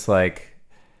it's just like,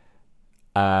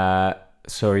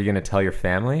 so are you gonna tell your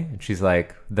family? And she's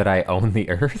like, that I own the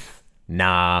earth?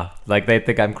 Nah, like they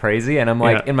think I'm crazy, and I'm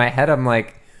like, in my head, I'm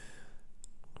like,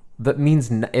 that means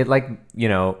it, like, you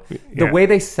know, the way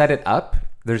they set it up.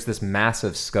 There's this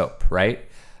massive scope, right?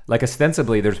 Like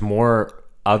ostensibly there's more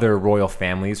other royal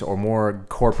families or more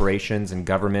corporations and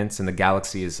governments, and the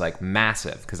galaxy is like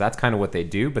massive because that's kind of what they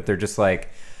do, but they're just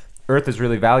like, Earth is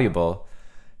really valuable.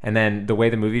 And then the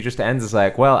way the movie just ends is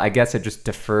like, well, I guess it just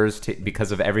defers to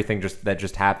because of everything that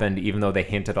just happened, even though they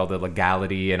hint at all the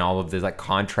legality and all of the like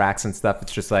contracts and stuff.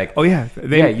 It's just like, oh yeah,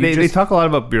 they talk a lot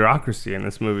about bureaucracy in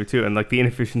this movie too, and like the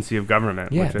inefficiency of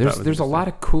government. Yeah, there's a lot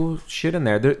of cool shit in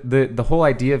there. The whole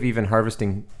idea of even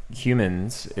harvesting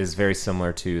humans is very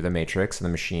similar to the Matrix and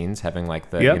the machines having like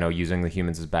the you know, using the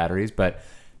humans as batteries. But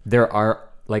there are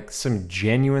like some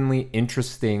genuinely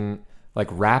interesting, like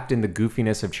wrapped in the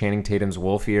goofiness of Channing Tatum's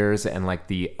wolf ears and like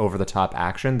the over-the-top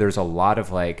action, there's a lot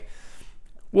of like,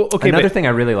 well, okay, another thing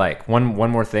I really like, one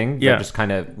more thing that just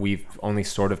kind of we've only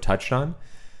sort of touched on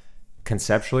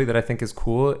conceptually that I think is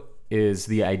cool is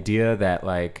the idea that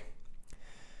like,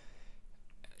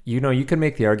 you know, you can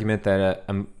make the argument that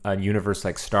a universe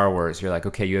like Star Wars, you're like,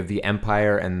 okay, you have the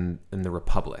Empire and the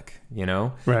Republic, you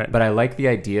know? Right. But I like the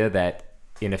idea that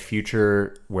in a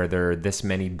future where there are this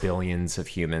many billions of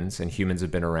humans, and humans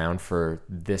have been around for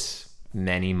this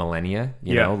many millennia,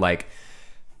 you know, like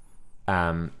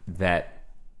that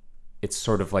it's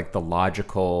sort of like the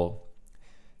logical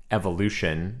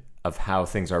evolution of how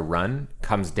things are run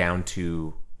comes down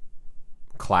to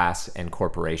class and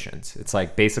corporations. It's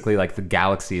like basically like the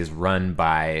galaxy is run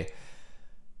by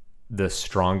the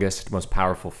strongest, most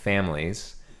powerful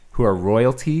families, who are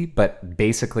royalty, but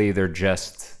basically they're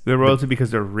royalty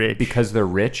because they're rich. Because they're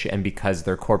rich and because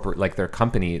they're corporate, like their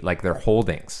company, like their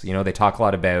holdings. You know, they talk a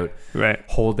lot about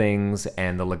holdings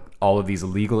and all of these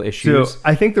legal issues. So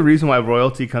I think the reason why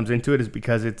royalty comes into it is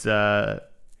because it's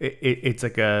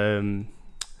like a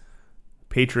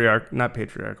not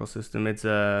patriarchal system. It's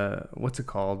what's it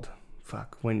called?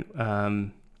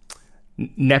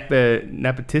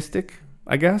 Nepotistic,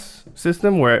 I guess,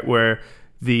 system where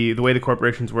the way the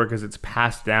corporations work is it's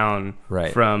passed down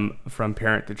from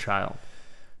parent to child.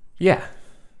 Yeah.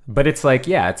 But it's like,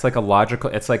 it's like a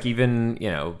logical, it's like even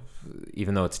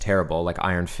though it's terrible, like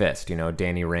Iron Fist,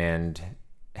 Danny Rand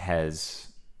has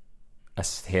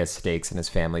stakes in his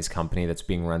family's company that's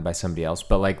being run by somebody else.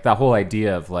 But like the whole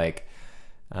idea of like,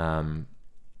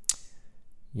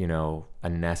 a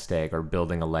nest egg or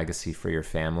building a legacy for your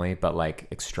family, but like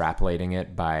extrapolating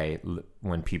it by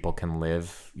when people can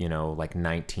live, like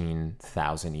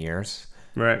 19,000 years.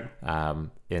 Right. And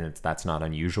that's not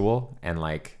unusual. And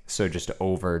like, so just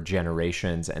over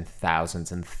generations and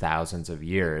thousands of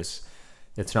years,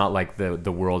 it's not like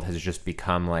the world has just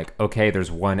become like, okay,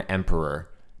 there's one emperor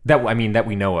that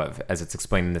we know of as it's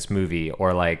explained in this movie,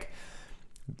 or like,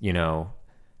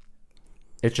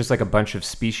 it's just like a bunch of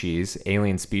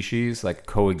alien species, like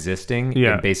coexisting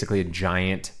in basically a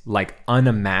giant, like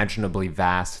unimaginably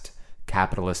vast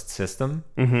capitalist system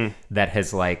that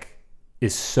has like,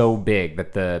 is so big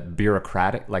that the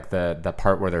bureaucratic, like the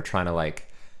part where they're trying to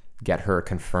like get her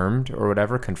confirmed or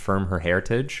whatever, confirm her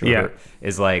heritage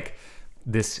is like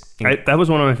this. That was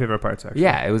one of my favorite parts, actually.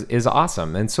 Yeah, is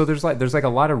awesome. And so there's like a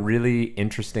lot of really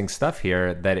interesting stuff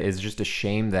here that is just a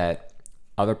shame that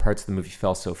other parts of the movie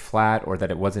fell so flat, or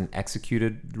that it wasn't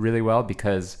executed really well,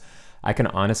 because I can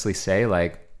honestly say,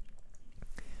 like,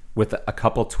 with a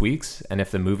couple tweaks, and if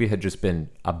the movie had just been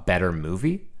a better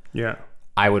movie,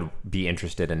 I would be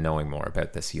interested in knowing more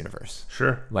about this universe.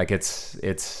 Sure. Like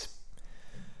there's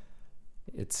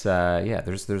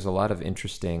a lot of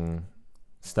interesting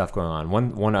stuff going on.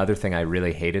 One other thing I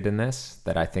really hated in this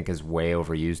that I think is way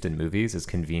overused in movies is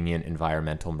convenient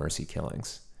environmental mercy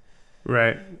killings.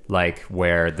 Right. Like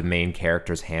where the main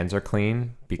character's hands are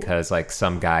clean because like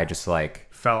some guy just like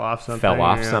fell off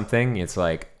something. It's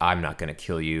like, I'm not going to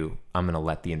kill you. I'm going to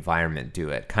let the environment do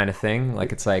it kind of thing.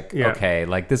 Like, it's like, okay,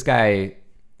 like this guy,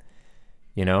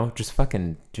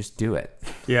 just do it.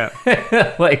 Yeah.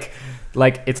 like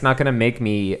it's not going to make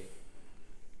me,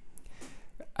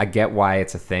 I get why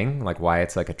it's a thing, like why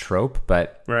it's like a trope,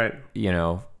 but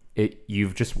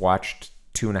you've just watched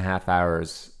 2.5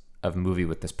 hours of movie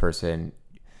with this person,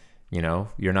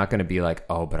 you're not going to be like,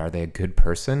 oh, but are they a good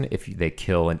person if they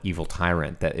kill an evil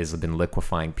tyrant that has been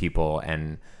liquefying people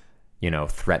and,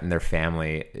 threaten their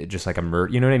family, just like a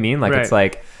murder, you know what I mean? Like, It's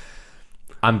like,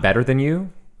 I'm better than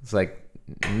you. It's like,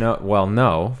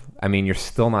 no. I mean, you're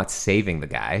still not saving the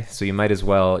guy, so you might as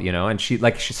well, and she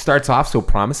starts off so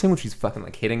promising when she's fucking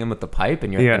like hitting him with the pipe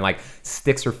and and like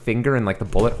sticks her finger in like the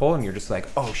bullet hole and you're just like,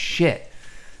 oh shit.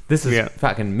 This is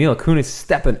fucking Mila Kunis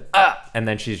stepping up. And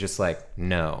then she's just like,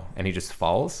 no. And he just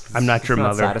falls. I'm not your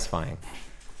mother. Satisfying.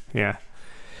 Yeah.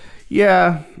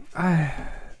 Yeah. I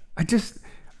just,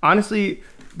 honestly,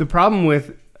 the problem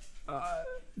with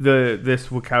this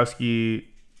Wachowski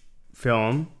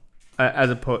film, as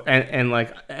opposed, and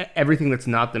like everything that's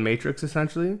not The Matrix,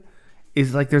 essentially,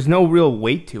 is like there's no real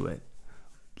weight to it.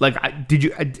 Like,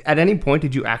 at any point,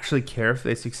 did you actually care if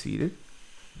they succeeded?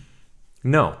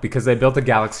 No, because they built a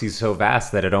galaxy so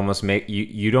vast that it almost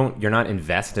you're not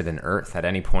invested in Earth at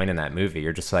any point in that movie.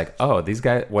 You're just like, oh,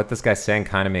 what this guy's saying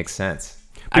kind of makes sense.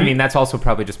 I mean, that's also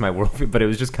probably just my worldview, but it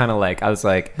was just kind of like, I was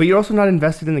like... But you're also not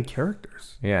invested in the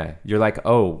characters. Yeah. You're like,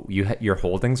 oh, your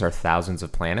holdings are thousands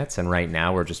of planets, and right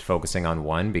now we're just focusing on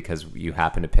one because you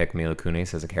happen to pick Mila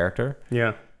Kunis as a character?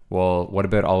 Yeah. Well, what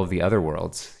about all of the other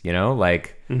worlds?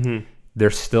 Like, they're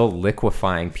still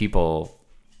liquefying people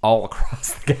all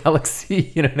across the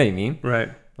galaxy, you know what I mean?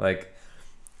 Right. Like,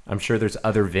 I'm sure there's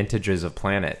other vintages of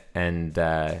planet, and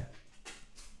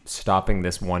stopping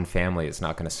this one family is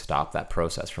not going to stop that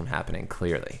process from happening,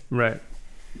 clearly. Right.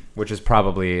 Which is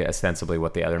probably ostensibly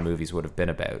what the other movies would have been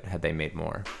about had they made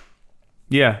more.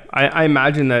 Yeah, I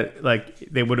imagine that like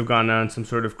they would have gone on some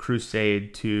sort of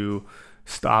crusade to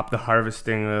stop the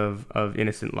harvesting of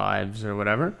innocent lives or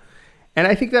whatever. And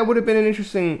I think that could have been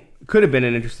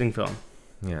an interesting film.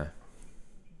 Yeah.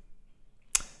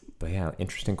 But yeah,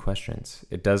 interesting questions.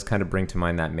 It does kind of bring to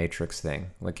mind that Matrix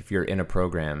thing. Like if you're in a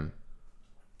program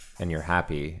and you're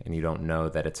happy and you don't know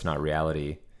that it's not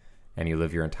reality and you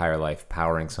live your entire life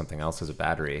powering something else as a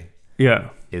battery. Yeah.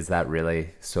 Is that really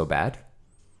so bad?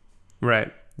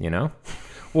 Right.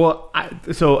 Well,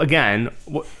 so again,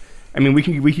 I mean, we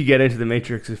could get into The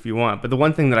Matrix if you want, but the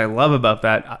one thing that I love about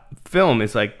that film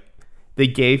is like they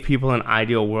gave people an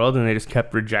ideal world and they just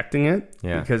kept rejecting it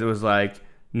because it was like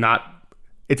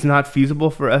it's not feasible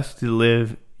for us to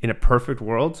live in a perfect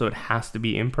world, so it has to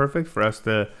be imperfect for us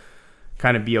to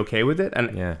kind of be okay with it.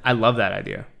 And I love that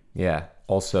idea. Yeah.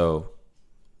 Also,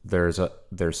 there's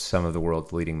some of the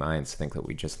world's leading minds think that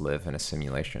we just live in a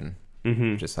simulation,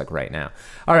 just like right now.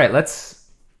 All right, let's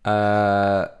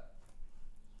move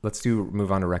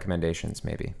on to recommendations,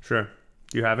 maybe. Sure.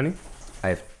 Do you have any? I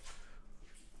have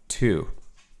 2.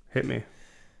 Hit me.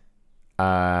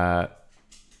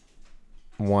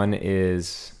 One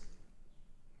is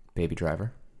Baby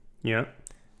Driver. Yeah.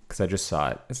 Because I just saw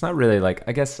it. It's not really like,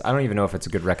 I guess, I don't even know if it's a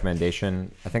good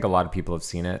recommendation. I think a lot of people have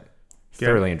seen it.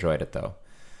 Thoroughly enjoyed it, though.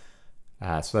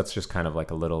 So that's just kind of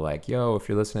like a little like, yo, if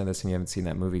you're listening to this and you haven't seen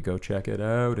that movie, go check it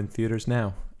out in theaters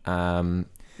now. My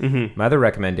other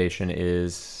recommendation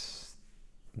is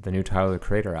the new Tyler, the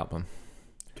Creator album.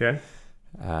 Okay.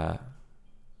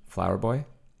 Flower Boy.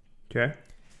 Okay.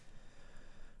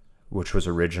 Which was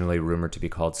originally rumored to be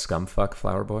called Scumfuck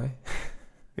Flower Boy.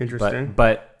 Interesting.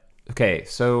 But okay,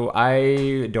 so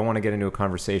I don't want to get into a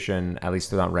conversation, at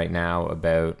least not right now,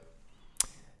 about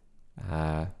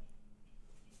I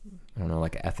don't know,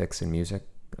 like ethics in music.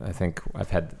 I think I've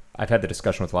had the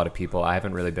discussion with a lot of people. I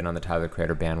haven't really been on the Tyler, the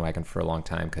Creator bandwagon for a long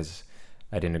time because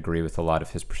I didn't agree with a lot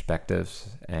of his perspectives.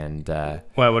 And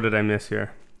why? What did I miss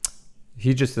here?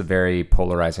 He's just a very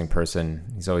polarizing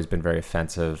person. He's always been very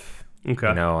offensive. Okay.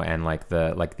 You know, and like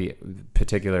the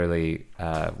particularly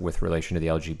with relation to the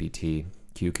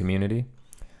LGBTQ community,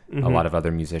 a lot of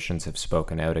other musicians have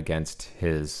spoken out against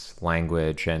his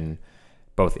language, and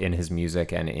both in his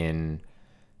music and in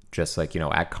just like, you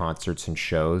know, at concerts and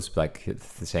shows, like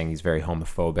saying he's very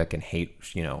homophobic and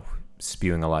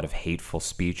spewing a lot of hateful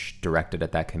speech directed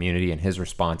at that community. And his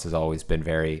response has always been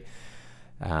very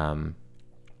kind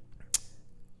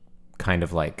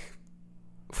of like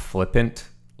flippant.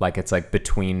 Like it's like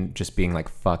between just being like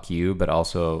fuck you, but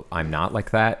also I'm not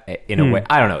like that in a way.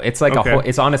 I don't know. It's like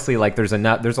it's honestly like there's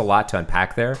a lot to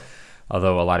unpack there.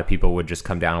 Although a lot of people would just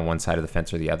come down on one side of the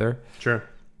fence or the other. Sure.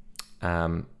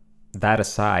 That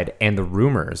aside, and the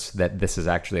rumors that this is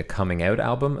actually a coming out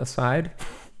album aside.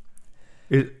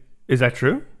 Is that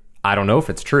true? I don't know if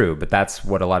it's true, but that's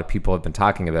what a lot of people have been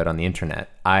talking about on the internet.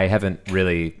 I haven't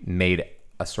really made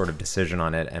a sort of decision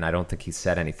on it, and I don't think he's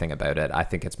said anything about it. I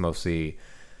think it's mostly...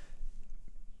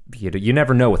 You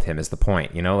never know with him is the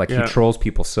point, you know, like he trolls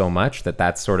people so much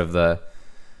that's sort of the,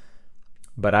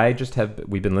 but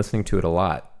we've been listening to it a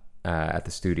lot at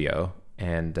the studio,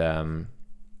 and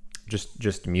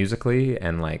just musically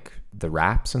and like the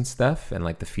raps and stuff and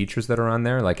like the features that are on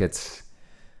there, like it's,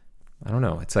 I don't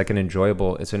know, it's like an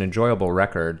enjoyable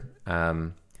record.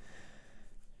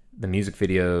 The music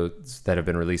videos that have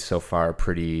been released so far are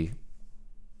pretty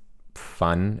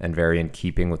fun and very in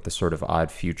keeping with the sort of Odd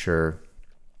Future,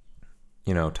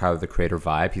 you know, Tyler, the Creator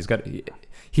vibe.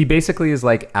 He basically is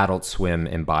like Adult Swim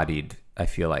embodied, I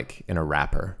feel like, in a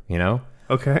rapper, you know?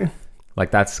 Okay. Like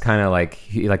that's kind of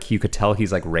like you could tell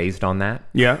he's like raised on that.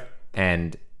 Yeah.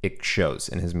 And it shows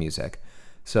in his music.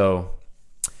 So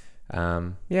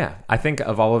I think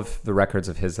of all of the records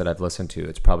of his that I've listened to,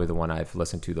 it's probably the one I've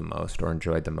listened to the most or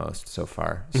enjoyed the most so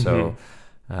far. So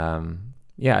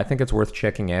I think it's worth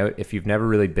checking out. If you've never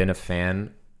really been a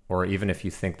fan, or even if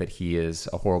you think that he is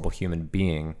a horrible human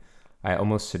being, I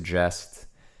almost suggest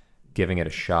giving it a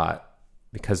shot,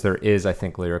 because there is, I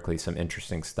think, lyrically some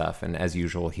interesting stuff. And as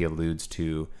usual, he alludes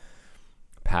to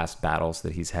past battles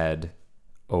that he's had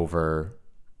over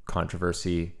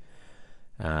controversy,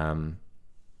 over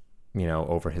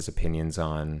his opinions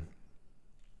on,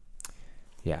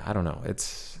 I don't know.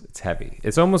 It's heavy.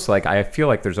 It's almost like, I feel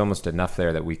like there's almost enough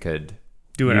there that we could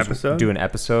do an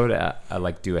episode,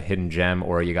 like do a hidden gem,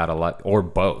 or you got a lot, or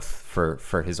both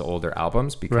for his older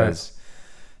albums, because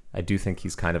I do think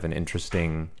he's kind of an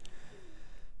interesting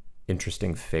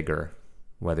figure,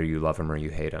 whether you love him or you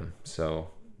hate him. So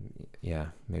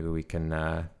maybe we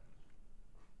can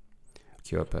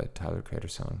cue up a Tyler, Creator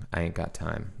song. I Ain't Got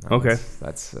Time.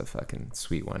 That's a fucking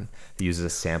sweet one. He uses a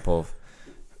sample,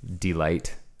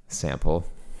 Delight sample.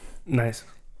 Nice.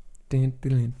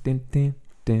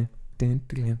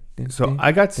 So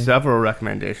I got several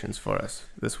recommendations for us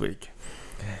this week,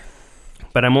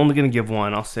 but I'm only going to give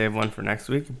one. I'll save one for next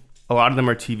week. A lot of them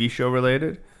are TV show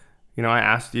related. You know, I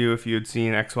asked you if you had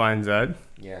seen X, Y, and Z.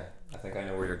 Yeah, I think I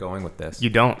know where you're going with this.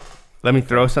 You don't. Let me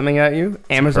throw something at you.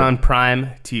 Amazon Prime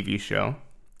TV show.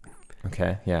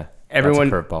 Okay, yeah.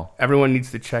 Everyone, that's a curveball. Everyone needs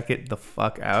to check it the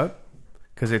fuck out,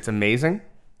 because it's amazing.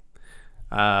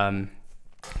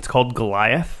 It's called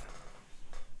Goliath.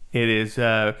 It is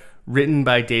written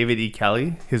by David E.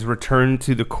 Kelly. His return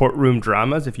to the courtroom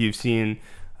dramas. If you've seen,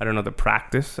 I don't know, The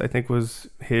Practice, I think was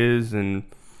his. And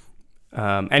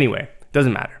anyway,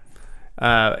 doesn't matter.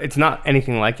 It's not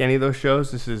anything like any of those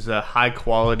shows. This is high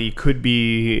quality. Could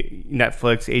be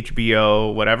Netflix,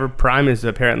 HBO, whatever. Prime is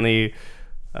apparently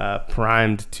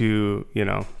primed to,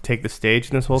 take the stage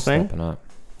in this whole thing. Stepping up.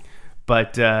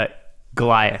 But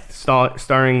Goliath,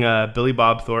 starring Billy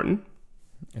Bob Thornton.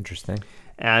 Interesting.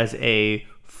 As a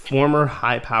former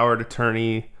high-powered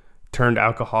attorney turned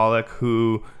alcoholic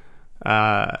who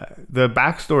the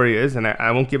backstory is, and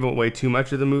I won't give away too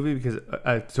much of the movie because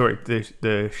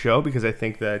the show, because I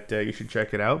think that you should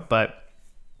check it out. But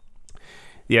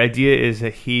the idea is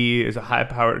that he is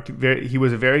he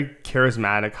was a very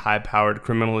charismatic, high-powered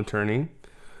criminal attorney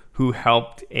who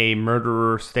helped a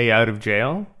murderer stay out of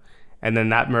jail, and then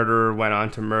that murderer went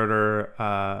on to murder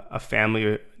a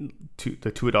family,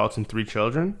 the 2 adults and 3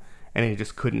 children, and he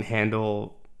just couldn't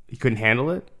handle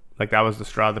it. Like, that was the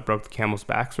straw that broke the camel's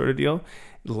back sort of deal.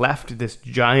 Left this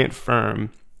giant firm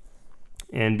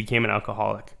and became an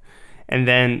alcoholic. And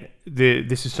then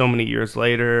this is so many years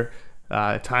later.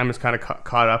 Time has kind of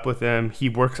caught up with him. He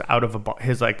works out of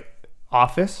his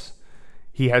office.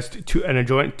 He has two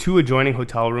adjoining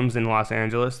hotel rooms in Los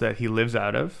Angeles that he lives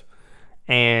out of.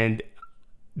 And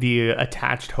the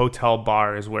attached hotel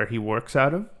bar is where he works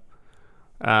out of.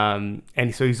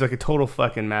 And so he's like a total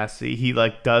fucking mess. He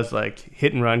does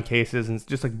hit and run cases and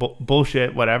just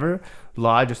bullshit, whatever,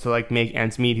 law, just to make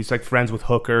ends meet. He's friends with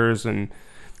hookers, and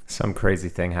some crazy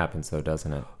thing happens though,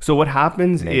 doesn't it? So what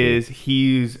happens is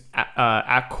he's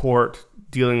at court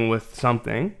dealing with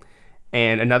something,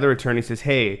 and another attorney says,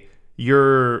 "Hey,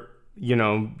 you're,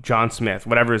 John Smith,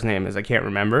 whatever his name is, I can't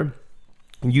remember.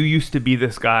 You used to be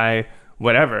this guy,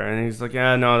 whatever." And he's like,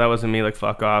 "Yeah, no, that wasn't me.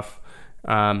 Fuck off."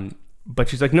 But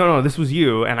she's like, no, this was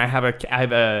you, and I have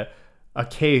a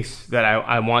case that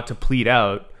I want to plead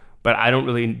out, but I don't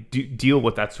really deal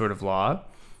with that sort of law,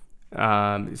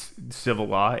 civil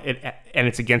law, and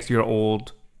it's against your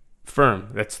old firm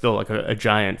that's still a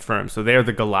giant firm. So they're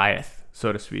the Goliath,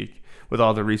 so to speak, with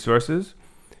all the resources.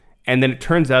 And then it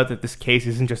turns out that this case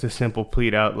isn't just a simple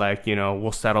plead out,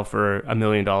 we'll settle for $1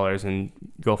 million and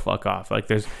go fuck off.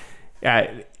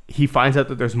 He finds out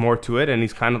that there's more to it, and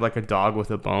he's kind of like a dog with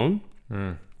a bone.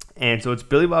 And so it's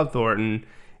Billy Bob Thornton.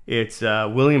 It's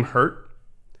William Hurt,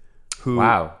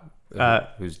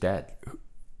 who's dead.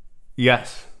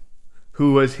 Yes,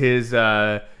 who was his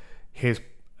the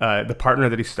partner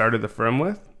that he started the firm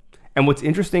with. And what's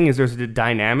interesting is there's a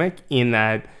dynamic in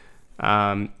that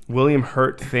William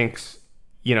Hurt thinks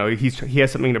he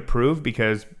has something to prove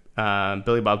because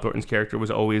Billy Bob Thornton's character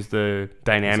was always the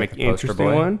dynamic,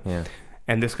 interesting one. Yeah.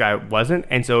 And this guy wasn't.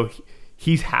 And so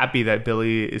he's happy that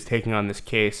Billy is taking on this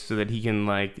case so that he can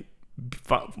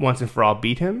once and for all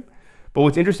beat him. But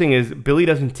what's interesting is Billy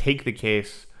doesn't take the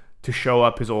case to show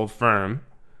up his old firm.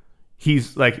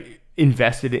 He's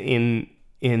invested in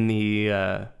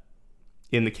the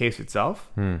case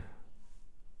itself.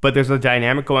 But there's a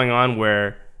dynamic going on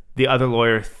where the other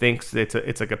lawyer thinks it's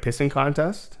like a pissing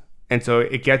contest. And so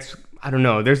it gets, I don't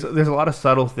know, there's a lot of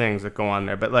subtle things that go on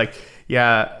there. But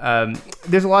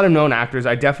there's a lot of known actors.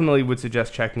 I definitely would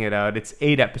suggest checking it out. It's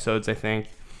 8 episodes, I think.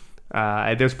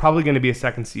 There's probably going to be a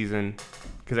second season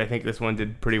because I think this one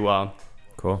did pretty well.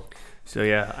 Cool. So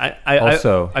yeah,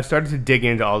 I started to dig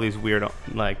into all these weird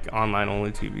online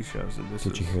only TV shows. And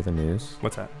did you hear the news?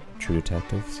 What's that? True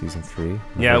Detective season 3.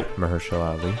 Yeah.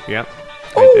 Mahershala Ali. Yeah.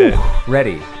 Ooh,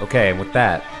 ready. Okay, and with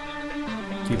that,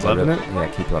 keep loving it. Yeah,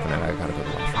 keep loving it. I gotta go to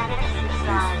watch it.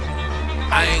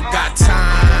 I ain't got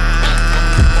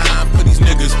time for these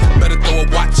niggas. Better throw a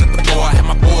watch at the door. I had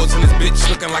my boys in this bitch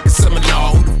looking like a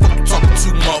seminar. Who the fuck you talking to,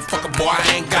 motherfucker, boy?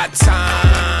 I ain't got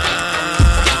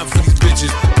time for these bitches.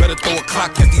 Better throw a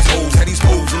clock at these hoes. Had these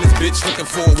hoes in this bitch looking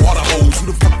for a water hose. Who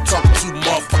the fuck you talking to,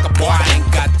 motherfucker, boy? I ain't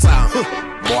got time.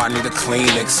 Boy, I need a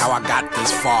Kleenex. How I got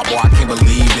this far, boy, I can't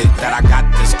believe it. That I got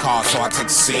this car, so I take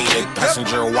scenic.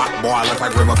 Passenger walk, boy, I look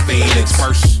like River Phoenix.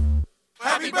 First,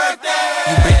 happy birthday!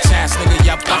 You bitch ass nigga,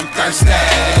 yup, I'm thirsty. The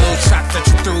little shots that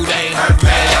you threw, they ain't hurt,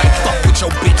 man. I ain't fuck with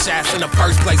your bitch ass in the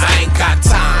first place. I ain't got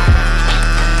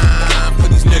time for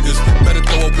these niggas. Better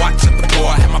throw a watch at the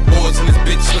door. I had my boys in this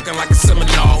bitch looking like a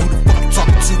seminar. Who the fuck you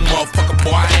talking to, motherfucker,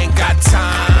 boy? I ain't got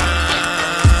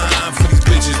time for these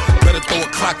bitches. Better throw a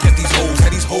clock at these hoes.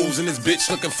 Had these hoes in this bitch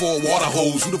looking for a water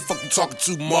hose. Who the fuck you talking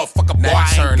to, motherfucker, boy?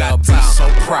 I ain't got time. So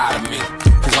proud of me,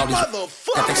 cause all these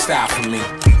got they style for me.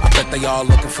 I bet they all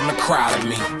looking from the crowd of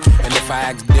me. And if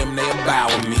I ask them, they'll bow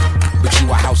with me. But you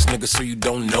a house nigga, so you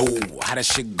don't know how that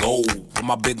shit go. With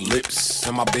my big lips,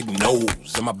 and my big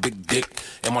nose, and my big dick,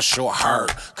 and my short hair.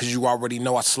 Cause you already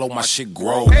know I slow my shit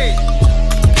grow. Hey.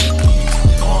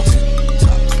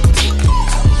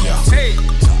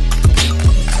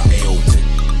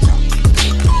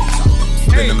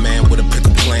 Been a man with a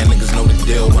pickle plan, niggas know the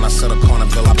deal. When I sell a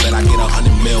Carnival, I bet I get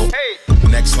 100 mil.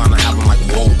 Next line I have, I'm like,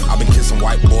 whoa. I've been kissing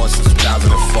white boys since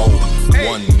 2004.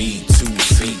 1 me, 2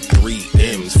 feet, 3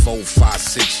 M's, 4, 5,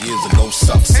 6 years ago.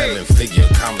 Suck 7-figure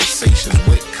conversations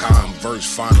with Converse,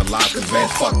 finalized, cause that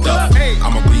fucked up.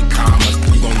 I'ma read comments,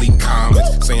 you gon' leak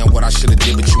comments, saying what I should've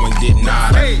did, but you ain't did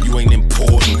nada. You ain't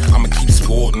important, I'ma keep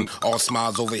sporting. All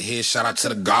smiles over here, shout out to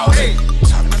the gods.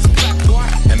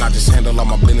 And I just handle all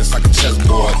my business like a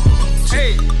chessboard.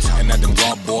 And at them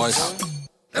guard boys,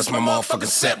 that's my motherfucking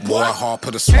set, boy. Hard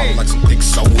put a swallow like some thick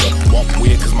soda. Walk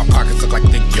weird cause my pockets look like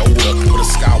thick Yoda. With a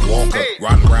Skywalker,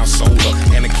 riding around solar.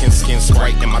 Anakin skin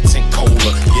Sprite and my tint cola.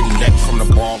 Getting neck from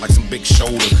the ball like some big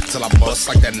shoulders. Till I bust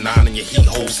like that 9 in your heat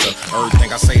holster.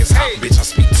 Everything I say is hot, bitch, I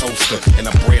speak toaster. And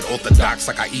I bread orthodox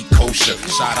like I eat kosher.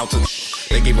 Shout out to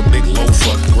they gave a big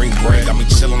loafer. Green bread got me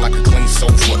chillin' like a clean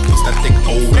sofa. It's that thick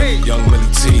odor. Young Millie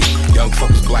T. Young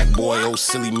fuckers, black boy, oh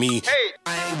silly me.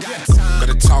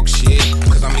 Better talk shit,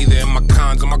 cause I'm either in my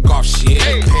cons or my golf shit.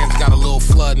 Pants got a little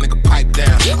flood, nigga, pipe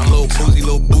down. I'm a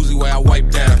little boozy where I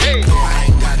wipe down. I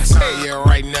ain't got time, yeah,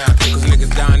 right now. Cause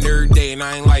niggas dying every day and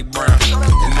I ain't like brown.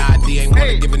 And ID ain't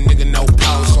wanna give a nigga no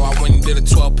pause. So I went and did a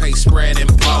 12-page spread and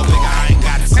blow. Nigga, I ain't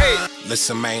got time.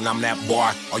 Listen, man, I'm that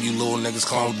boy. All you little niggas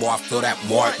clone, boy, I feel that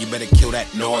boy. You better kill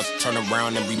that noise. Turn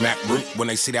around and be Matt Root when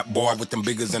they see that boy with them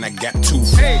biggers and that gap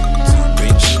tooth.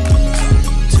 Bitch.